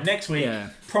back. Fine, next week,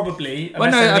 probably...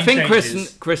 Well, no, I think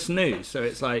Chris knew, so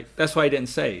it's like, that's why he didn't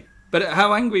say. But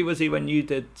how angry was he when you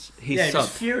did his sub? He was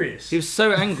furious. He was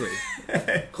so angry.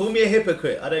 Call me a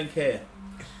hypocrite, I don't care.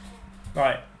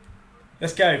 Right,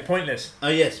 let's go, pointless. Oh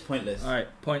yes, pointless. Alright,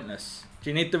 pointless. Do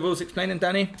you need the rules explaining,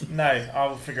 Danny? No, I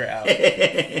will figure it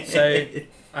out. So,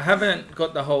 I haven't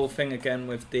got the whole thing again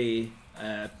with the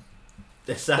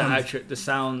sounds. The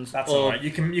sounds. That's alright. You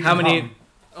can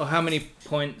how many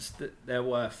points that they're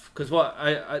worth? Because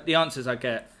the answers I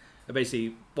get are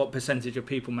basically what percentage of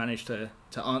people manage to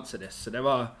answer this. So there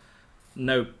are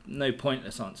no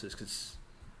pointless answers because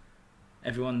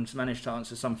everyone's managed to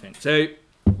answer something. So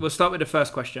we'll start with the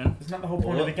first question. Isn't that the whole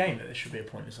point of the game, that there should be a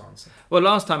pointless answer? Well,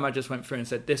 last time I just went through and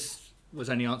said this was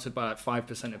only answered by like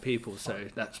 5% of people, so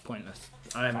that's pointless.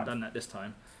 I haven't done that this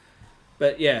time.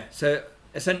 But yeah, so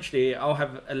essentially I'll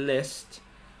have a list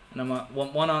and I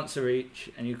want one answer each,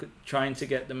 and you're trying to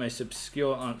get the most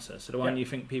obscure answer, so the one you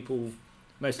think people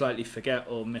most likely forget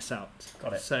or miss out.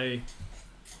 Got it. So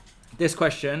this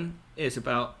question is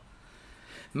about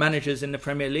managers in the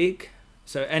Premier League.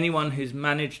 So anyone who's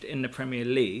managed in the Premier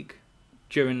League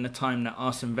during the time that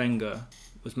Arsene Wenger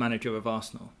was manager of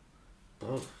Arsenal.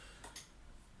 Oh.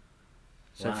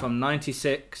 So from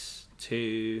 96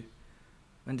 to...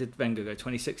 When did Wenger go?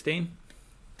 2016?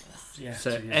 Yeah.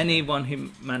 So anyone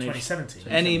who managed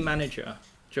 2017. any manager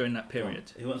during that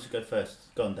period. Who wants to go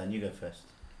first? Go on, Dan. You go first.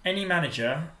 Any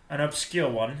manager, an obscure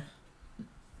one.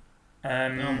 Oh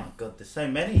my god, there's so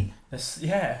many. But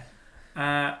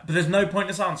there's no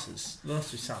pointless answers. There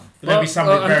must be some.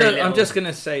 I'm just going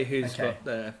to say who's got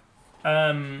there.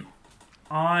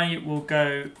 I will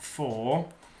go for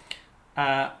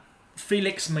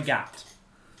Felix Magath.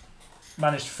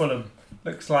 Managed Fulham.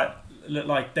 Looked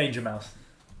like Danger Mouse.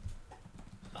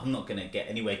 I'm not going to get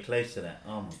anywhere close to that.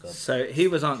 Oh my god. So he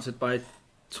was answered by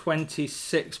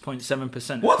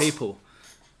 26.7% What? of people.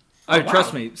 Oh, wow.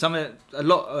 Trust me, a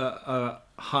lot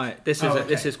high. This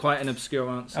is quite an obscure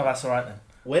answer. Oh, that's all right then.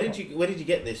 Where did you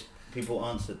get this? People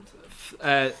answered.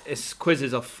 It's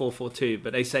quizzes off 442,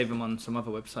 but they save them on some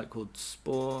other website called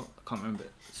Sport. I can't remember.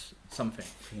 It's something.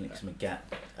 Felix Magath.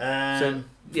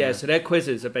 So their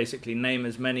quizzes are basically name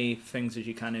as many things as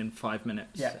you can in 5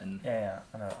 minutes. Yeah,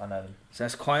 I know them. So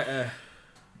that's quite a.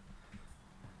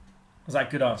 Was that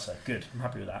a good answer? Good. I'm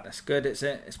happy with that. That's good. It's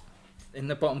in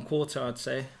the bottom quarter, I'd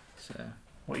say. So.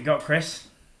 What you got, Chris?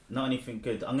 Not anything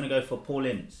good. I'm going to go for Paul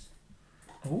Ince.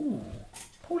 Ooh,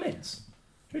 Paul Ince.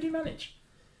 Who did he manage?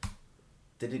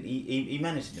 Didn't he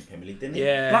managed in the Premier League, didn't he?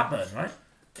 Yeah. Blackburn, right?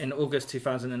 In August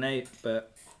 2008,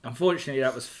 but unfortunately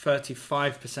that was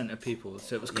 35% of people,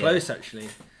 so it was close actually.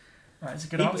 Right, it's a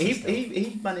good answer.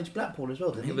 He managed Blackpool as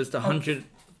well, didn't he? It was the 100.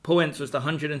 Paul Ince was the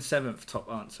 107th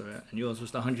top answer, and yours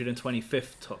was the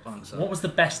 125th top answer. What was the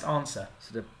best answer?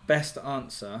 So the best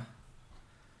answer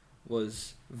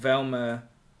was Velma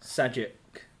Sajic,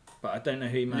 but I don't know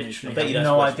who he managed. I bet you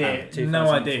no idea. No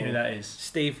idea who that is.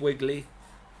 Steve Wigley.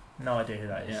 No idea who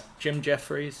that is. Yeah. Jim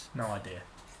Jeffries. No idea.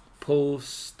 Paul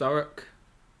Sturrock.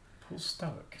 Paul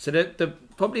Sturrock. So the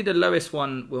probably the lowest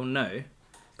one we'll know,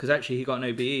 because actually he got an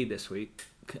OBE this week,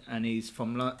 and he's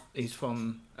from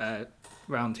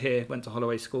round here. Went to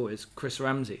Holloway School. Is Chris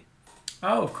Ramsey.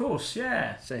 Oh, of course,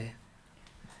 yeah. So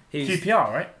he's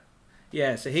QPR, right?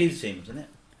 Yeah. So he's teams, isn't it?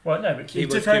 Well, no, but he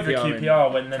took over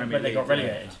QPR when they got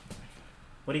relegated. Yeah.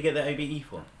 What do you get the OBE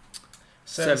for?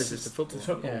 Services to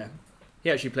football. Yeah. He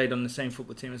actually played on the same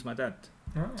football team as my dad.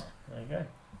 Oh, there you go.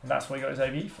 And that's what he got his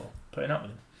OBE for, putting up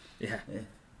with him. Yeah.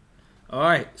 All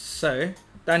right, so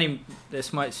Danny,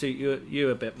 this might suit you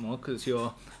a bit more because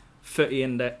you're footy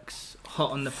index,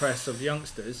 hot on the press of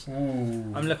youngsters.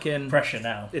 Ooh, I'm looking pressure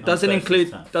now. It doesn't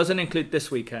include this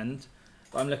weekend,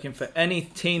 but I'm looking for any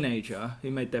teenager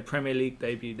who made their Premier League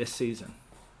debut this season.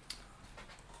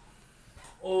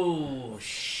 Oh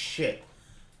shit!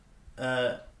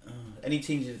 Any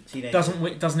teenager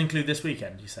doesn't include this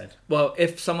weekend. You said. Well,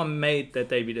 if someone made their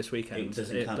debut this weekend,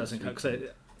 it doesn't count.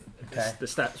 Because the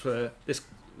stats were. This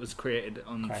was created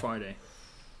on Friday.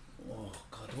 Oh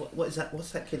god, what is that?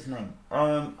 What's that kid's name?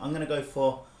 I'm gonna go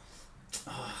for.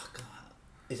 Oh god,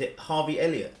 is it Harvey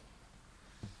Elliott?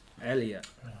 Elliott.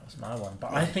 That was my one,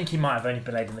 but I think he might have only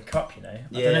played in the cup. You know,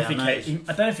 I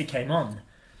don't know if he came on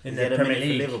in the Premier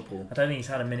League. Liverpool. I don't think he's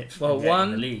had a minute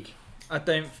in the league. I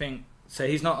don't think. So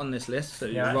he's not on this list. So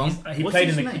you're wrong. He played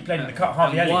in the cup.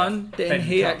 Harvey Elliott. Didn't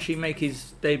he actually make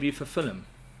his debut for Fulham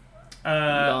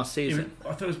last season?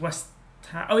 I thought it was West.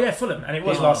 Oh yeah, Fulham, and it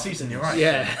was last season. You're right.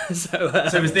 Yeah. So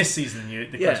it was this season.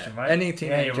 The question, right? Any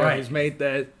teenager who's made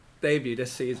their debut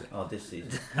this season. Oh, this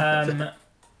season.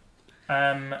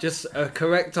 Just a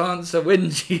correct answer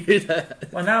wins you there.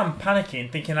 Well, now I'm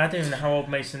panicking, thinking I don't even know how old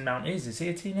Mason Mount is. Is he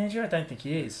a teenager? I don't think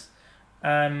he is.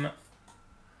 Let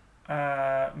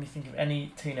me think of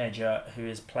any teenager who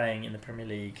is playing in the Premier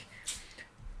League.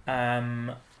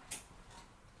 There's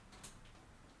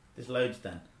loads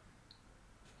then.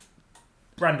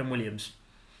 Brandon Williams.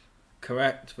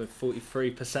 Correct, with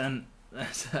 43%.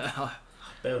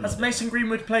 Has Mason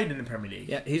Greenwood played in the Premier League?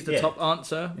 Yeah, he's the top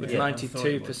answer with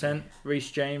 92%.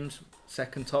 Reece James,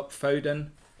 second top.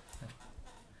 Foden.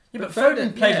 Yeah, but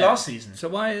Foden played last season. So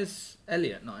why is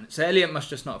Elliott not in it? So Elliott must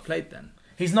just not have played then.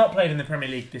 He's not played in the Premier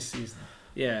League this season.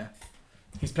 Yeah.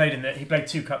 He played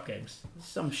 2 cup games.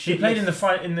 Some shit. He played in the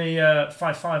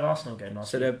 5-5 Arsenal game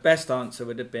last week. So the best answer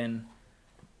would have been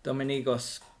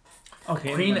Domingos.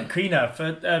 Quina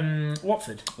for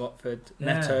Watford.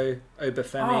 Neto,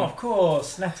 Obafemi. Oh, of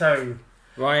course, Neto.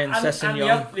 Ryan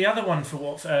Sessegnon. And the other one for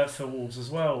Wolves as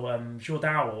well,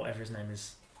 Jordao or whatever his name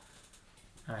is.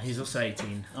 He's also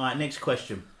 18. All right, next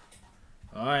question.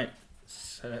 All right,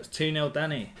 so that's 2-0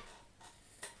 Danny.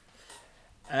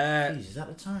 Jeez, is that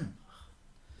the time?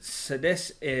 So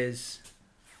this is...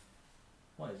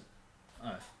 What is it?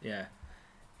 Oh, yeah.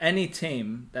 Any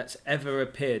team that's ever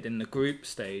appeared in the group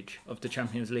stage of the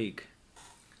Champions League.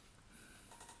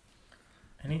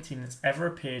 Any team that's ever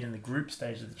appeared in the group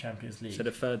stage of the Champions League. So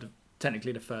the third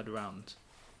technically the third round.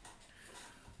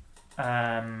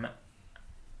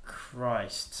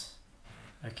 Christ.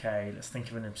 Okay, let's think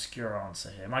of an obscure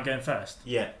answer here. Am I going first?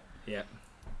 Yeah.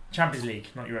 Champions League,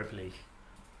 not Europa League.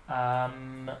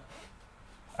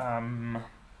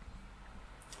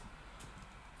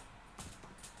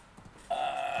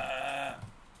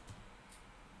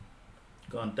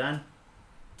 Go on, Dan.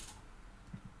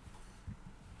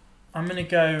 I'm going to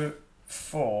go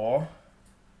for...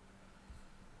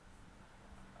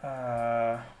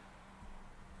 I'm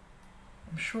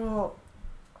sure...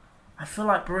 I feel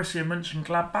like Borussia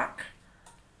Mönchengladbach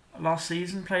last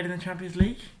season played in the Champions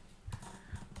League.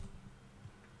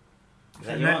 Is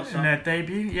that your answer? In their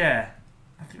debut, yeah.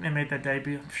 I think they made their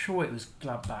debut. I'm sure it was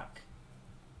Gladbach.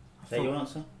 Is that your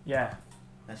answer? Yeah.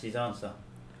 That's his answer.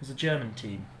 It was a German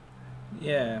team.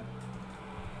 Yeah.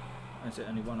 Is it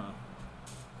only one up?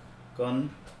 Go on.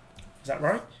 Is that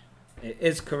right? It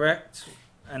is correct,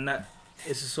 and that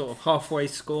is a sort of halfway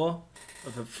score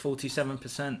of a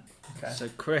 47%. Okay. So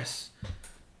Chris.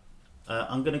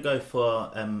 I'm going to go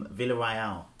for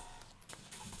Villarreal.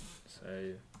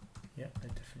 So yeah, they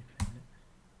definitely played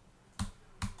it.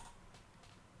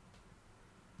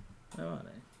 where are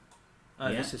they? Oh,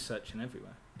 Yeah. This is searching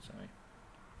everywhere. Sorry.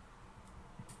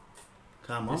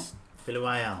 Come on.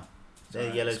 Villarreal. They're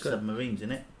Alright, yellow it's good. submarines,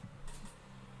 isn't it?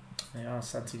 They are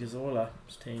Santi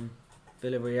Cazorla's team.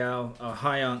 Villarreal. Our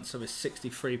high answer is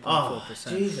 63.4%. Oh,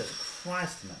 Jesus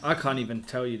Christ, man. I can't even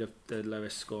tell you the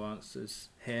lowest score answers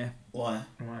here. Why?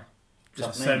 Wow. Tough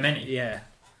Just so names. many. Yeah.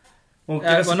 Well, give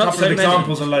us well, a not couple so of many.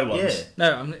 examples of low ones. Yeah.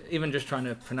 No, I'm even just trying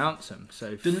to pronounce them.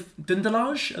 So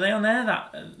Dundelage, are they on there?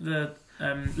 That the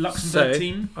Luxembourg So-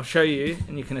 team. I'll show you,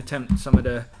 and you can attempt some of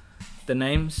the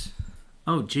names.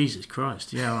 Oh Jesus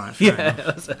Christ! Yeah, all right. Fair Yeah.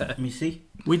 enough. Let me see.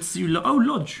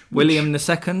 Lodge. William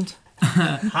II.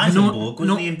 Heisenberg,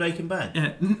 wasn't he in Breaking Bad?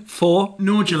 Yeah, 4.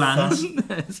 Nordjylland.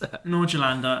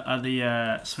 Nordjylland are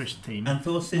the Swiss team.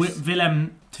 Anthosis.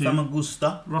 Willem II.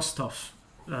 Famagusta. Rostov,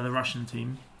 the Russian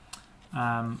team.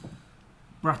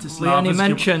 Bratislava. We only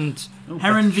mentioned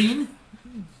Herenveen.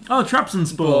 Oh,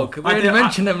 Trabzonspor. Borg. We only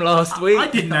mentioned them last week. I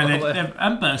didn't know that.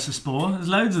 And Bursaspor. There's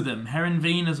loads of them.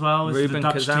 Herenveen as well. Is Ruben the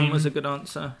Dutch Kazan team. was a good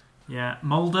answer. Yeah,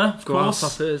 Mulder, of course.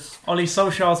 Grasshoppers. Ollie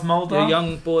Solskjaer's Mulder. The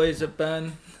young boys at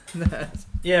Bern.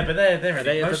 Yeah, but they're in Have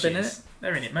they it ever most been in years.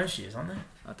 They're in it most years, aren't they?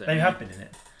 I don't They know. have been in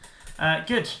it.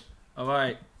 Good. All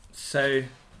right. So,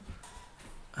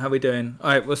 how are we doing? All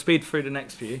right, we'll speed through the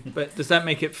next few. But does that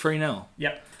make it 3-0?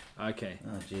 Yep. Okay.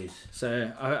 Oh, jeez.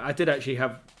 So, I did actually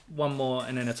have one more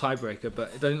and then a tiebreaker, but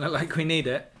it doesn't look like we need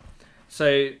it.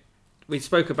 So, we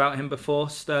spoke about him before,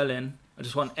 Sterling. I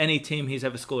just want any team he's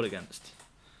ever scored against.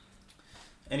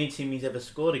 Any team he's ever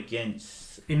scored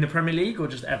against? In the Premier League or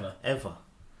just ever? Ever.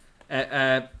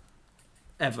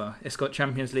 Ever. It's got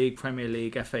Champions League, Premier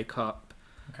League, FA Cup.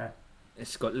 Okay.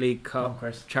 It's got League Come on, Cup,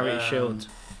 Chris. Charity Shield.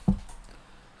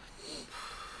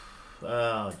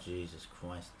 Oh, Jesus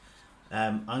Christ.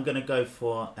 I'm going to go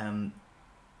for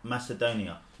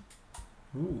Macedonia.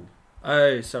 Ooh.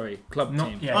 Oh, sorry, club Not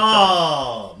team. yeah.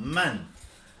 Oh, man.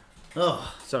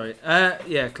 Oh, Sorry.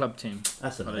 Yeah, club team.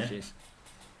 that's annoying. Apologies.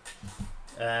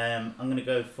 I'm going to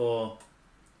go for...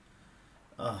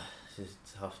 Oh, this is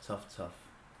tough.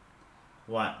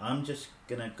 Right, I'm just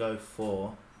going to go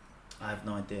for... I have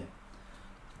no idea.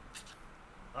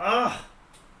 Ah!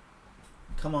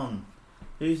 Come on.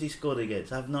 Who's he scored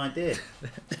against? I have no idea.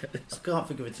 I can't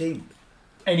think of a team.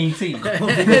 Any team. I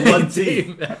can't think of one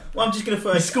team. Well, I'm just going to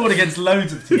throw... He scored against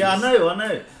loads of teams. Yeah, I know.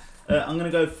 I'm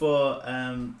going to go for...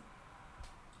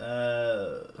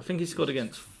 I think he scored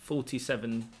against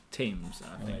 47 teams.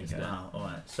 I There think you it's go. there. Wow,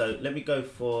 alright. So let me go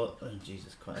for... Oh,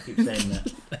 Jesus Christ. I keep saying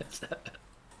that.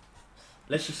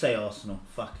 Let's just say Arsenal.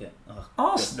 Fuck it. Oh,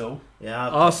 Arsenal? yeah.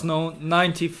 Arsenal,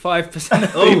 95%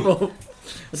 of Oh. people.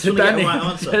 I just want to get the right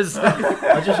answer. Just-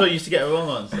 I just want you to get a wrong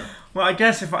answer. Well, I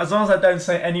guess as long as I don't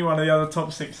say any one of the other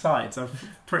top 6 sides, I'm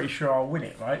pretty sure I'll win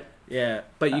it, right? yeah,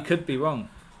 but you could be wrong.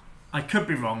 I could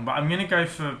be wrong, but I'm going to go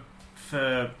for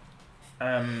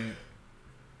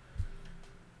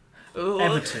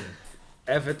Everton.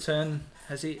 Everton.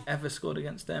 Has he ever scored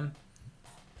against them?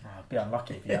 Oh, I'd be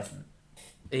unlucky if he hasn't.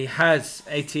 He has.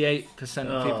 88%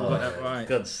 of people got that right.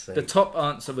 God's sake. The top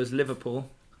answer was Liverpool.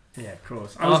 Yeah, of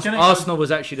course. Arsenal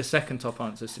was actually the second top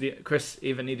answer. So Chris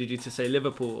either needed you to say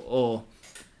Liverpool or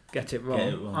get it wrong.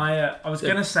 Get it wrong. I was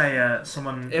going to say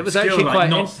someone. It was obscure, actually like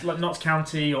quite like Notts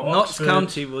County or Notts Oxford.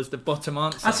 County was the bottom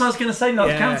answer. That's what I was going to say. Notts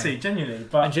Yeah. County, genuinely.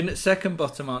 But And your second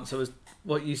bottom answer was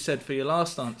what you said for your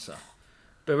last answer.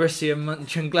 Borussia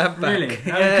Mönchengladbach. really,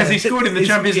 because he scored in the He's-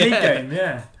 Champions League yeah. game.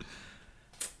 Yeah.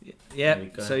 Yeah,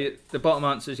 so the bottom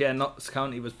answers, Notts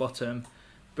County was bottom.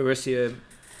 Borussia,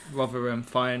 Rotherham,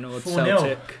 Feyenoord,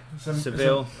 Celtic,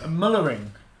 Seville. A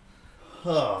Mullering.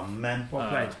 Oh, man. Well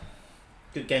played.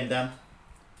 Good game, Dan.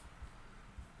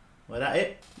 Was that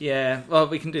it? Yeah, well,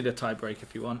 we can do the tie-break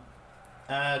if you want.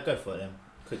 Go for it then.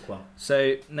 Quick one.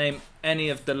 So, name any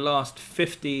of the last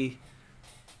 50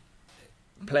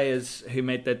 players who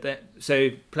made their...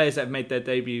 players that have made their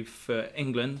debut for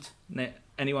England.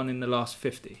 Anyone in the last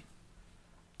 50.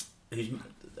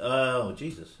 Oh,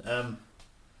 Jesus. So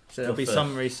there'll be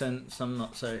some recent, some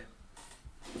not so.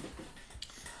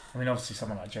 I mean, obviously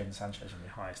someone like Jadon Sancho is going to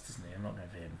be highest, isn't he? I'm not going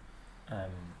to be him.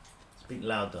 Speak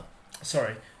louder.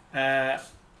 Sorry.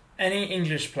 Any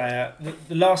English player,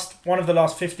 one of the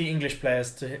last 50 English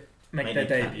players to make their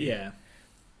debut. Yeah.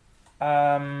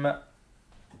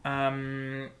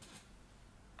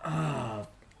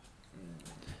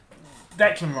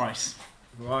 Declan Rice.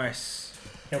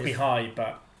 He'll be high,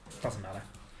 but it doesn't matter.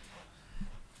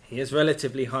 He is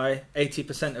relatively high.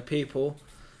 80% of people.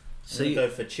 So you go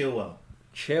for Chilwell.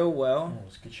 Oh,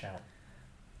 it's a good shout.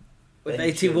 With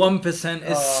 81%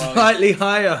 is slightly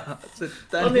higher.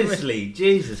 Honestly,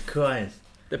 Jesus Christ.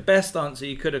 The best answer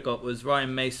you could have got was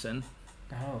Ryan Mason.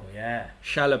 Oh, yeah.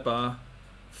 Chalobah.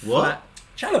 What?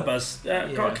 Chalobah's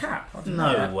got a cap.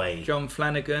 No way. John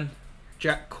Flanagan.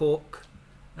 Jack Cork.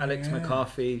 Alex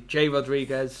McCarthy. Jay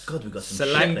Rodriguez. God, we've got some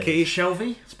Solanke.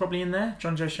 Shelvey. It's probably in there.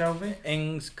 John Joe Shelvey.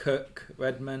 Ings, Cook,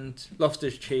 Redmond.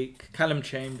 Loftus-Cheek. Callum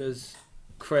Chambers.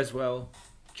 Creswell.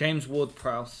 James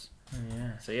Ward-Prowse. Oh,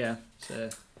 yeah. There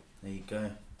you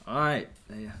go. Alright.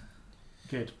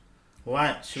 Good.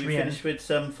 Right, should we finish with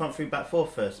some front three, back four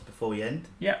first before we end?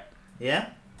 Yeah.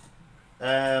 Yeah?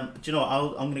 Do you know what?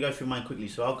 I'm going to go through mine quickly,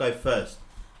 so I'll go first.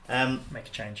 Make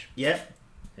a change. Yeah.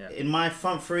 In my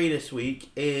front three this week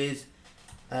is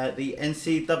the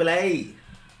NCAA,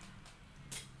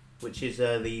 which is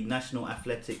the National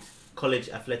College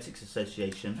Athletics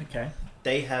Association. Okay.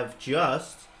 They have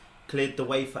just cleared the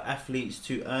way for athletes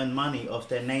to earn money off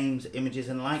their names, images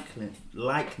and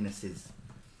likenesses.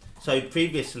 So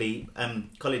previously,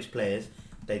 college players,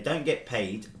 they don't get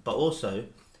paid, but also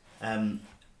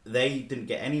they didn't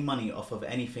get any money off of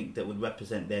anything that would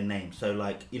represent their name. So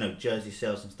like, jersey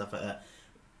sales and stuff like that.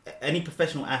 Any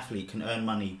professional athlete can earn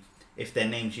money if their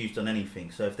name's used on anything.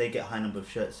 So if they get a high number of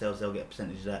shirt sales, they'll get a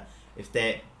percentage of that. If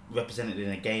they're represented in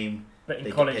a game, but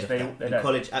in college, they don't.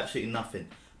 College, absolutely nothing.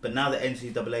 But now the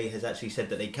NCAA has actually said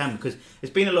that they can, because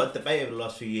there's been a lot of debate over the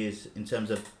last few years in terms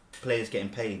of players getting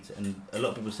paid, and a lot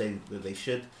of people say that they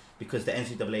should, because the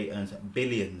NCAA earns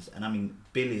billions, and I mean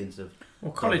billions of.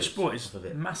 Well, college sport is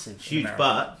massive, huge,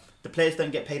 but the players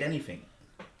don't get paid anything,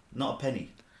 not a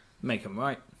penny. Make them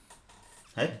right.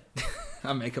 Hey,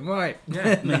 I make them right.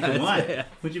 Yeah, make them right. Yeah.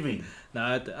 What do you mean? No,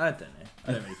 I don't know.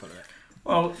 I don't really follow it.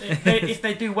 Well, if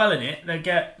they do well in it, they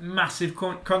get massive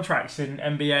contracts in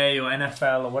NBA or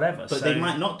NFL or whatever. But they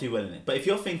might not do well in it. But if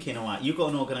you're thinking, all right, you've got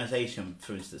an organisation,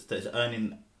 for instance, that's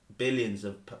earning billions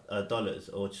of dollars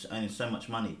or just earning so much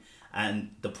money, and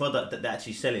the product that they're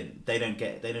actually selling, they don't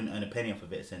earn a penny off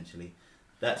of it. Essentially,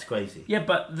 that's crazy. Yeah,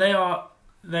 but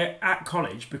they're at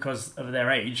college because of their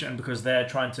age and because they're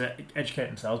trying to educate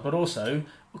themselves, but also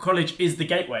college is the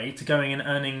gateway to going and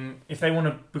earning. If they want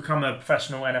to become a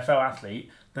professional NFL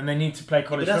athlete, then they need to play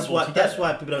college football. That's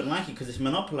why people don't like it, because it's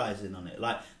monopolising on it.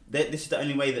 Like, this is the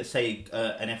only way that, say,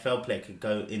 an NFL player could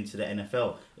go into the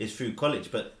NFL is through college,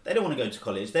 but they don't want to go to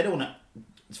college. They don't want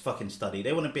to fucking study.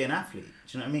 They want to be an athlete.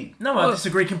 Do you know what I mean? No, I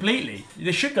disagree completely.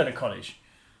 They should go to college.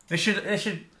 They should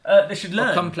learn.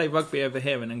 Or come play rugby over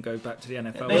here and then go back to the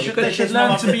NFL. They should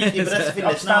learn to be. Yeah, but that's the thing.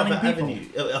 There's no other avenue.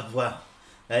 Well,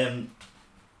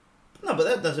 no, but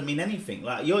that doesn't mean anything.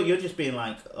 Like you're just being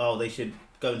like, oh, they should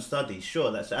go and study.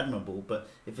 Sure, that's admirable. But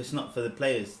if it's not for the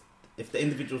players, if the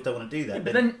individuals don't want to do that,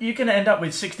 but then you're going to end up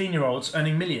with 16-year-olds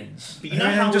earning millions. But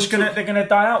they're going to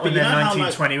die out when they're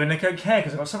 19, 20 when they don't care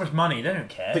because they've got so much money. They don't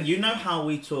care. But you know how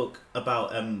we talk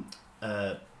about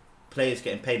players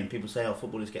getting paid, and people say, "Oh,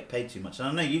 footballers get paid too much." And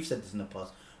I know you've said this in the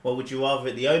past. Well, would you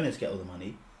rather the owners get all the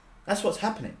money? That's what's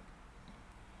happening.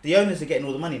 The owners are getting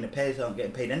all the money, and the players aren't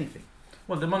getting paid anything.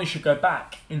 Well, the money should go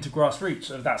back into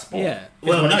grassroots of that sport. Yeah.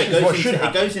 Well, no,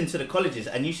 it goes into the colleges,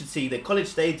 and you should see the college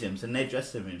stadiums and their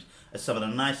dressing rooms are some of the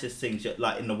nicest things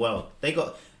like in the world. They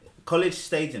got college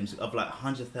stadiums of like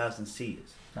 100,000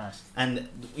 seaters. Nice. And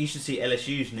you should see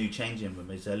LSU's new changing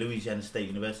room is Louisiana State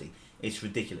University. It's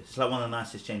ridiculous. It's like one of the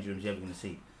nicest changing rooms you're ever going to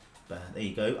see. But there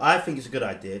you go. I think it's a good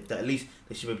idea that at least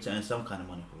they should be able to earn some kind of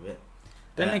money for it.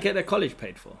 Don't they get their college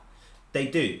paid for? They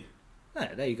do.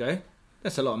 Yeah, there you go.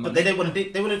 That's a lot of money. But they don't want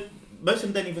to. Most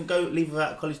of them don't even leave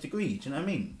without a college degree. Do you know what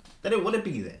I mean? They don't want to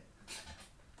be there.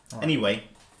 Right. Anyway,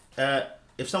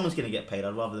 if someone's going to get paid,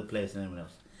 I'd rather the players than anyone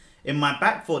else. In my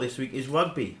back four this week is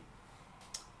rugby.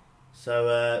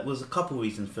 So it was a couple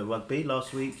reasons for rugby.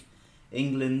 Last week,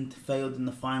 England failed in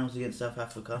the finals against South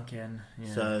Africa. Again,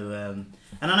 yeah. So,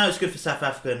 and I know it's good for South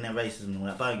Africa and their racism and all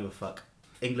that, but I don't give a fuck.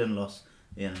 England lost,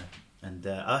 and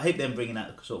I hate them bringing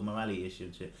that sort of morality issue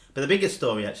into it. But the biggest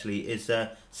story actually is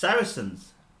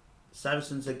Saracens.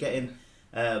 Saracens are getting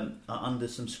are under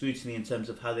some scrutiny in terms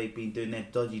of how they've been doing their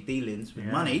dodgy dealings with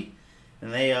money,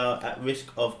 and they are at risk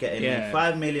of getting a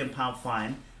 £5 million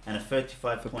fine and a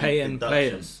 35-point paying deduction.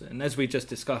 Players. And as we just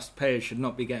discussed, players should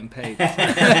not be getting paid. Did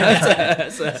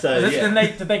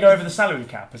they go over the salary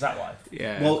cap? Is that why?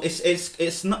 Yeah. Well,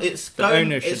 it's not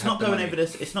going over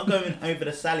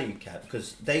the salary cap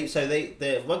because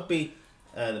the rugby.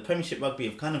 The Premiership Rugby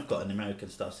have kind of got an American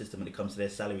style system when it comes to their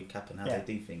salary cap and how they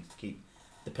do things to keep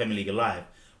the Premier League alive.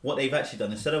 What they've actually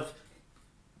done, instead of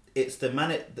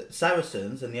the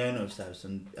Saracens and the owner of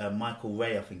Saracen, Michael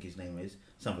Ray, I think his name is,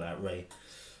 something like that, Ray.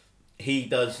 He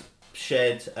does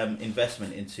shared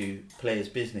investment into players'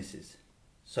 businesses.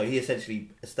 So he essentially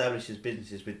establishes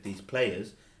businesses with these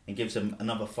players and gives them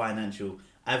another financial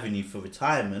avenue for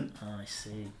retirement. Oh, I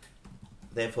see.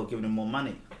 Therefore, giving them more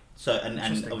money. So and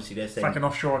obviously they're saying it's like an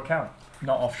offshore account,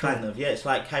 not offshore. Kind of, yeah. It's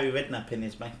like Harry Redknapp in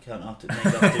his bank account after his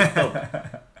dog.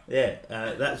 Yeah,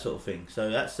 that sort of thing. So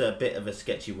that's a bit of a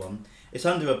sketchy one. It's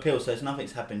under appeal, so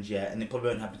nothing's happened yet, and it probably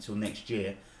won't happen until next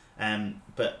year.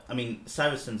 But I mean,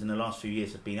 Saracens in the last few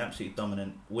years have been absolutely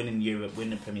dominant, winning Europe,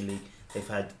 winning the Premier League. They've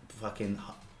had fucking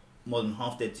more than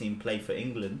half their team play for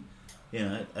England.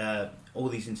 All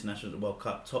these internationals at the World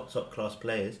Cup, top class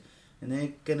players, and they're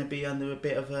going to be under a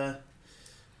bit of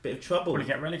trouble. Will they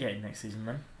get relegated next season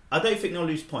then? I don't think they'll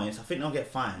lose points. I think they'll get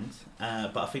fined,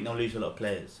 but I think they'll lose a lot of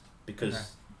players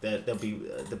because there'll be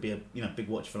a big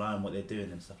watchful eye on what they're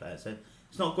doing and stuff like that. So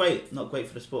it's not great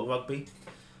for the sport of rugby,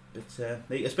 but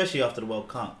especially after the World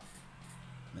Cup.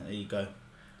 There you go.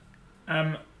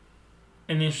 In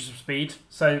the interest of speed,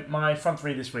 so my front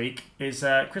three this week is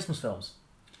Christmas films.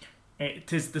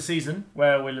 It is the season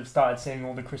where we'll have started seeing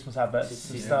all the Christmas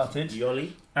adverts have started.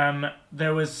 Yoli.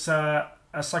 There was a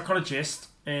psychologist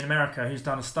in America who's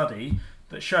done a study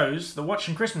that shows that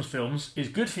watching Christmas films is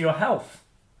good for your health.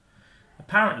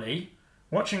 Apparently,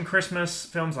 watching Christmas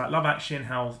films like Love Actually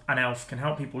and Elf can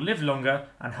help people live longer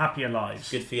and happier lives.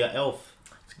 It's good for your elf.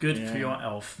 It's good for your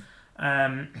elf.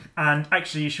 And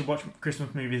actually, you should watch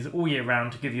Christmas movies all year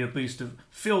round to give you a boost of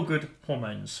feel-good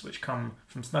hormones, which come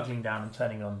from snuggling down and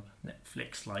turning on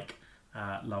Netflix like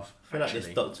Love I feel like this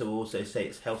doctor will also say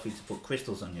it's healthy to put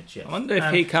crystals on your chest. I wonder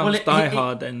if he counts Die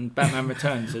Hard and Batman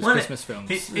Returns as Christmas films.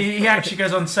 He actually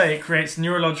goes on to say it creates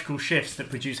neurological shifts that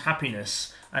produce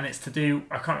happiness, and it's to do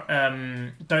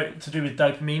with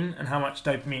dopamine and how much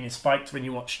dopamine is spiked when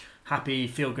you watch happy,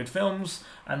 feel-good films,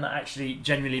 and that actually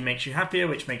genuinely makes you happier,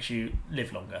 which makes you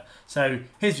live longer. So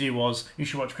his view was you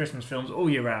should watch Christmas films all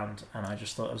year round, and I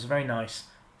just thought it was a very nice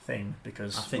thing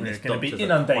because we're going to be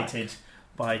inundated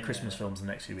by Christmas films in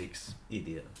the next few weeks.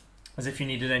 Idiot. As if you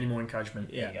needed any more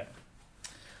encouragement. Yeah. There you go.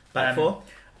 Back four?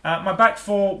 My back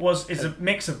four is a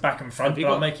mix of back and front, but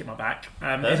I'll make it my back.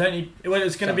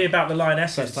 It's going to be about the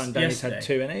Lionesses. First time Danny's had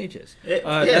two in ages.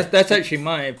 Yeah. That's actually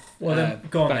my then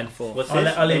go on back then. four.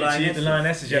 I'll leave it to you. The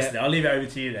Lionesses yesterday. I'll leave it over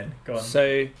to you then. Go on.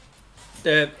 So,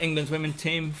 the England's women's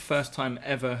team, first time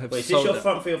ever have Wait, sold is this your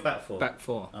front four or back four? Back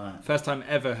four. Right. First time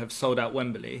ever have sold out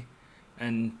Wembley.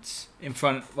 And in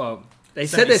front, they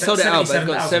said they sold it out, but they've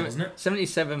got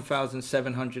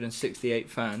 77,768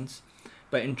 fans.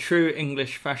 But in true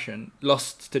English fashion,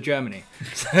 lost to Germany.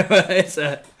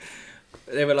 So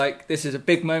they were like, this is a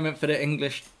big moment for the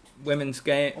English women's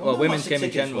game, women's game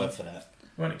in general. For that?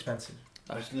 Weren't expensive.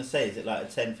 I was going to say, is it like a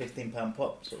 £10-15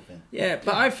 pop sort of thing? Yeah,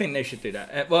 but I think they should do that.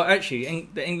 Actually,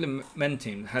 the England men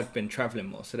team have been travelling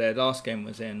more. So their last game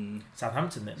was in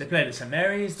Southampton. They played at St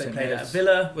Mary's. They played at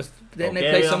Villa. Didn't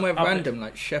they play somewhere random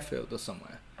like Sheffield or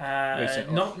somewhere?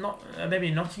 Not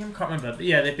maybe Nottingham. Can't remember. But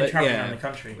yeah, they've been travelling around the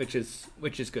country, which is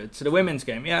good. So the women's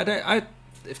game,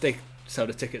 if they sell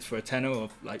the tickets for a tenner or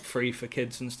like free for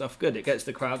kids and stuff, good. It gets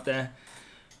the crowd there.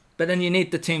 But then you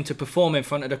need the team to perform in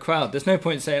front of the crowd. There's no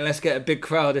point saying let's get a big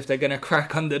crowd if they're going to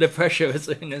crack under the pressure as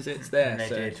soon as it's there. And they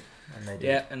did.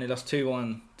 Yeah, and they lost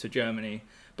 2-1 to Germany,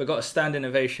 but got a standing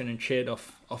ovation and cheered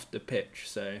off the pitch.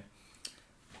 So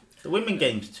the women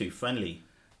game's too friendly.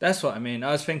 That's what I mean.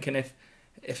 I was thinking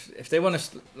if they want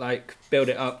to build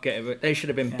it up, they should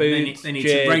have been booed. They need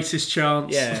some racist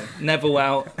chants. Yeah, Neville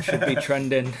out should be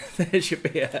trending. There should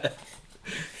be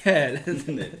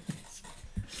isn't it?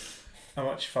 How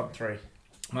much front three?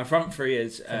 My front three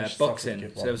is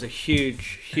boxing. So there was a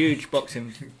huge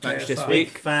boxing match this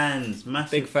week. Big fans.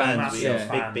 Big fans.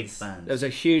 Big fans. There was a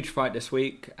huge fight this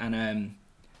week, and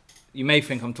you may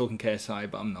think I'm talking KSI,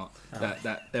 but I'm not.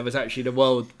 That there was actually the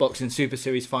World Boxing Super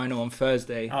Series final on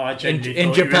Thursday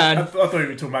in Japan. I thought you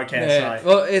were talking about KSI. Yeah.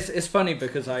 Well, it's funny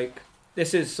because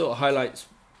this is sort of highlights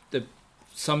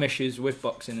some issues with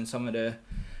boxing and some of the.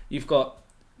 You've got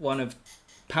one of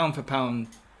pound for pound,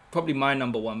 probably my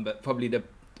number one, but probably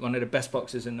one of the best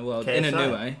boxers in the world, KSI. in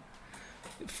Inoue.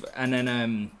 And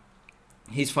then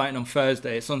he's fighting on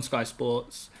Thursday. It's on Sky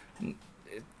Sports.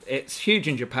 It's huge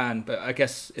in Japan, but I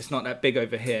guess it's not that big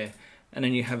over here. And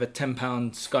then you have a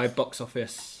 £10 Sky box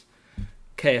office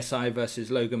KSI versus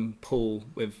Logan Paul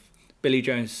with Billy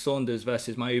Jones Saunders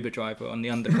versus my Uber driver on the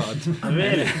undercard.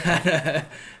 Really?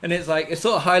 And it's like, it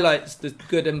sort of highlights the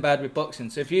good and bad with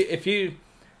boxing. So if you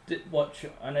watch,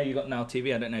 I know you got Now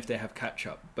TV, I don't know if they have catch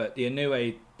up, but the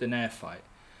Inoue Donaire fight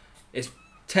is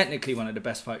technically one of the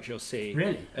best fights you'll see.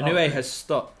 Really? Inoue has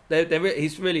stopped.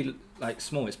 He's really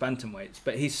small, it's bantamweights,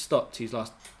 but he's stopped. He's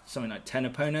lost something like 10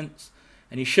 opponents,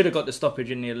 and he should have got the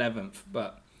stoppage in the 11th,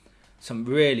 but some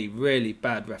really, really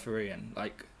bad refereeing,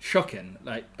 shocking.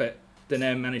 But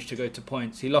Donaire managed to go to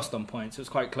points. He lost on points. It was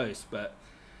quite close, but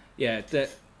yeah,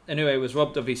 Inoue was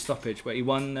robbed of his stoppage, but he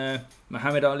won the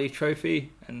Muhammad Ali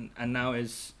trophy, and now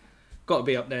is got to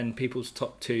be up there in people's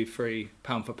top 2-3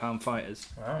 pound for pound fighters.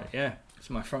 Wow. Yeah, it's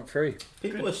my front three.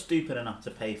 People were stupid enough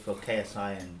to pay for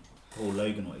KSI and Paul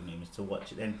Logan, what his name is, to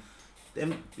watch it.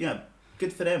 Then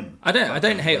good for them. I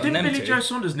don't hate on them. Didn't Billy Joe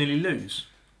Saunders nearly lose?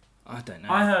 I don't know.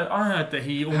 I heard that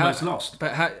he almost lost.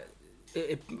 But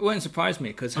it won't surprise me,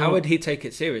 because how would he take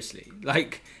it seriously?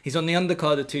 He's on the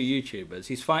undercard of 2 YouTubers.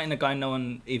 He's fighting a guy no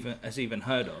one has even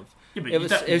heard of. Yeah, it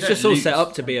was just all set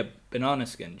up to be a banana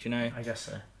skin, do you know? I guess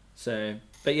so. So,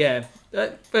 but yeah,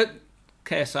 but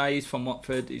KSI, he's from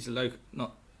Watford. He's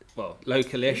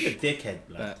localish. He's a dickhead,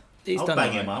 blood. I'll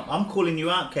bang him up. I'm calling you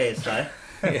out, KSI.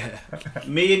 Yeah.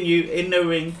 Me and you in the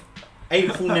ring,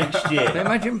 April next year.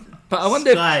 Imagine. But I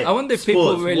wonder if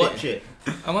people really watch it.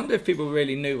 I wonder if people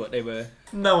really knew what they were.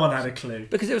 No one had a clue,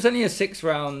 because it was only a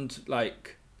 6-round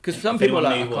because some people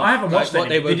I haven't watched what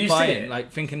they were Did you fighting, see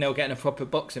it? thinking they were getting a proper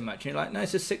boxing match. And you're like, no,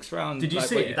 it's a 6-round. Did you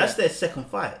see it? That's their second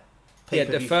fight. Yeah,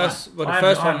 the first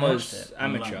one was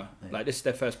amateur. This is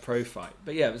their first pro fight.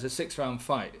 But yeah, it was a 6-round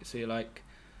fight. So you're like,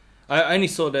 I only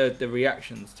saw the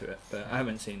reactions to it, but I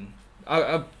haven't seen.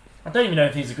 I don't even know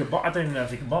if he's a good boxer. I don't even know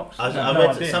if he can box. I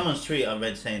read someone's tweet. I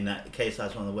read saying that KSI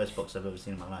is one of the worst boxers I've ever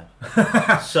seen in my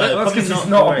life. So because he's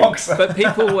not a boxer. But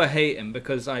people were hating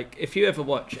because, if you ever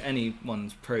watch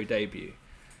anyone's pro debut,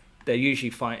 they're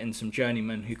usually fighting some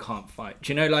journeyman who can't fight.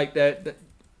 Do you know,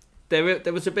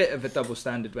 there was a bit of a double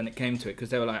standard when it came to it,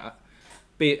 because they were like,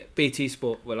 BT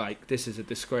Sport were like, this is a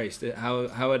disgrace.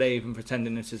 How are they even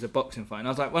pretending this is a boxing fight? And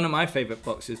I was like, one of my favourite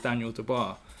boxers, Daniel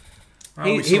Dubois.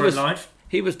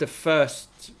 He was the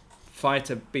first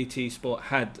fighter BT Sport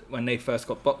had when they first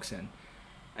got boxing.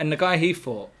 And the guy he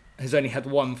fought has only had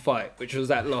one fight, which was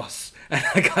that loss. And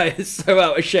the guy is so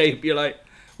out of shape. You're like,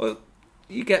 well,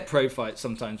 you get pro fights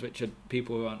sometimes, which are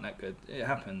people who aren't that good. It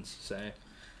happens. So,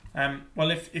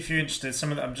 well, if you're interested,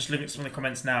 I'm just looking at some of the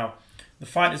comments now. The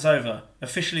fight is over.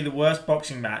 Officially the worst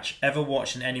boxing match ever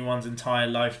watched in anyone's entire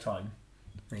lifetime.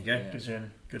 There you go. Yeah. Gives you a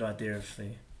good idea of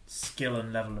the skill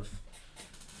and level of...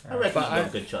 I reckon he's got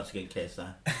a good shot to get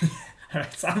KSI.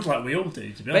 It sounds like we all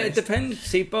do, to be honest. But it depends.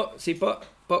 See,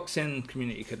 boxing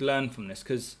community could learn from this,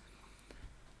 because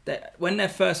when their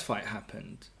first fight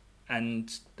happened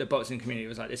and the boxing community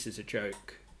was like, this is a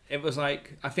joke, it was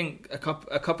like, I think a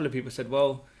couple of people said,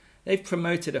 well, they've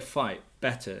promoted a fight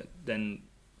better than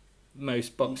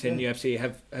most boxing UFC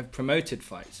have promoted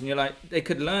fights. And you're like, they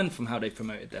could learn from how they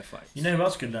promoted their fights. You know who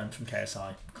else could learn from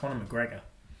KSI? Conor McGregor.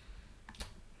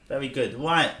 Very good.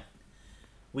 Right.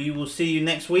 We will see you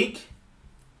next week.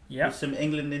 Yeah. With some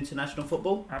England international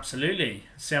football. Absolutely.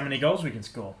 See how many goals we can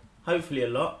score. Hopefully a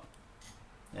lot.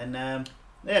 And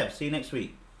see you next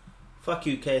week. Fuck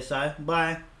you, KSI.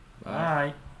 Bye.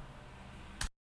 Bye.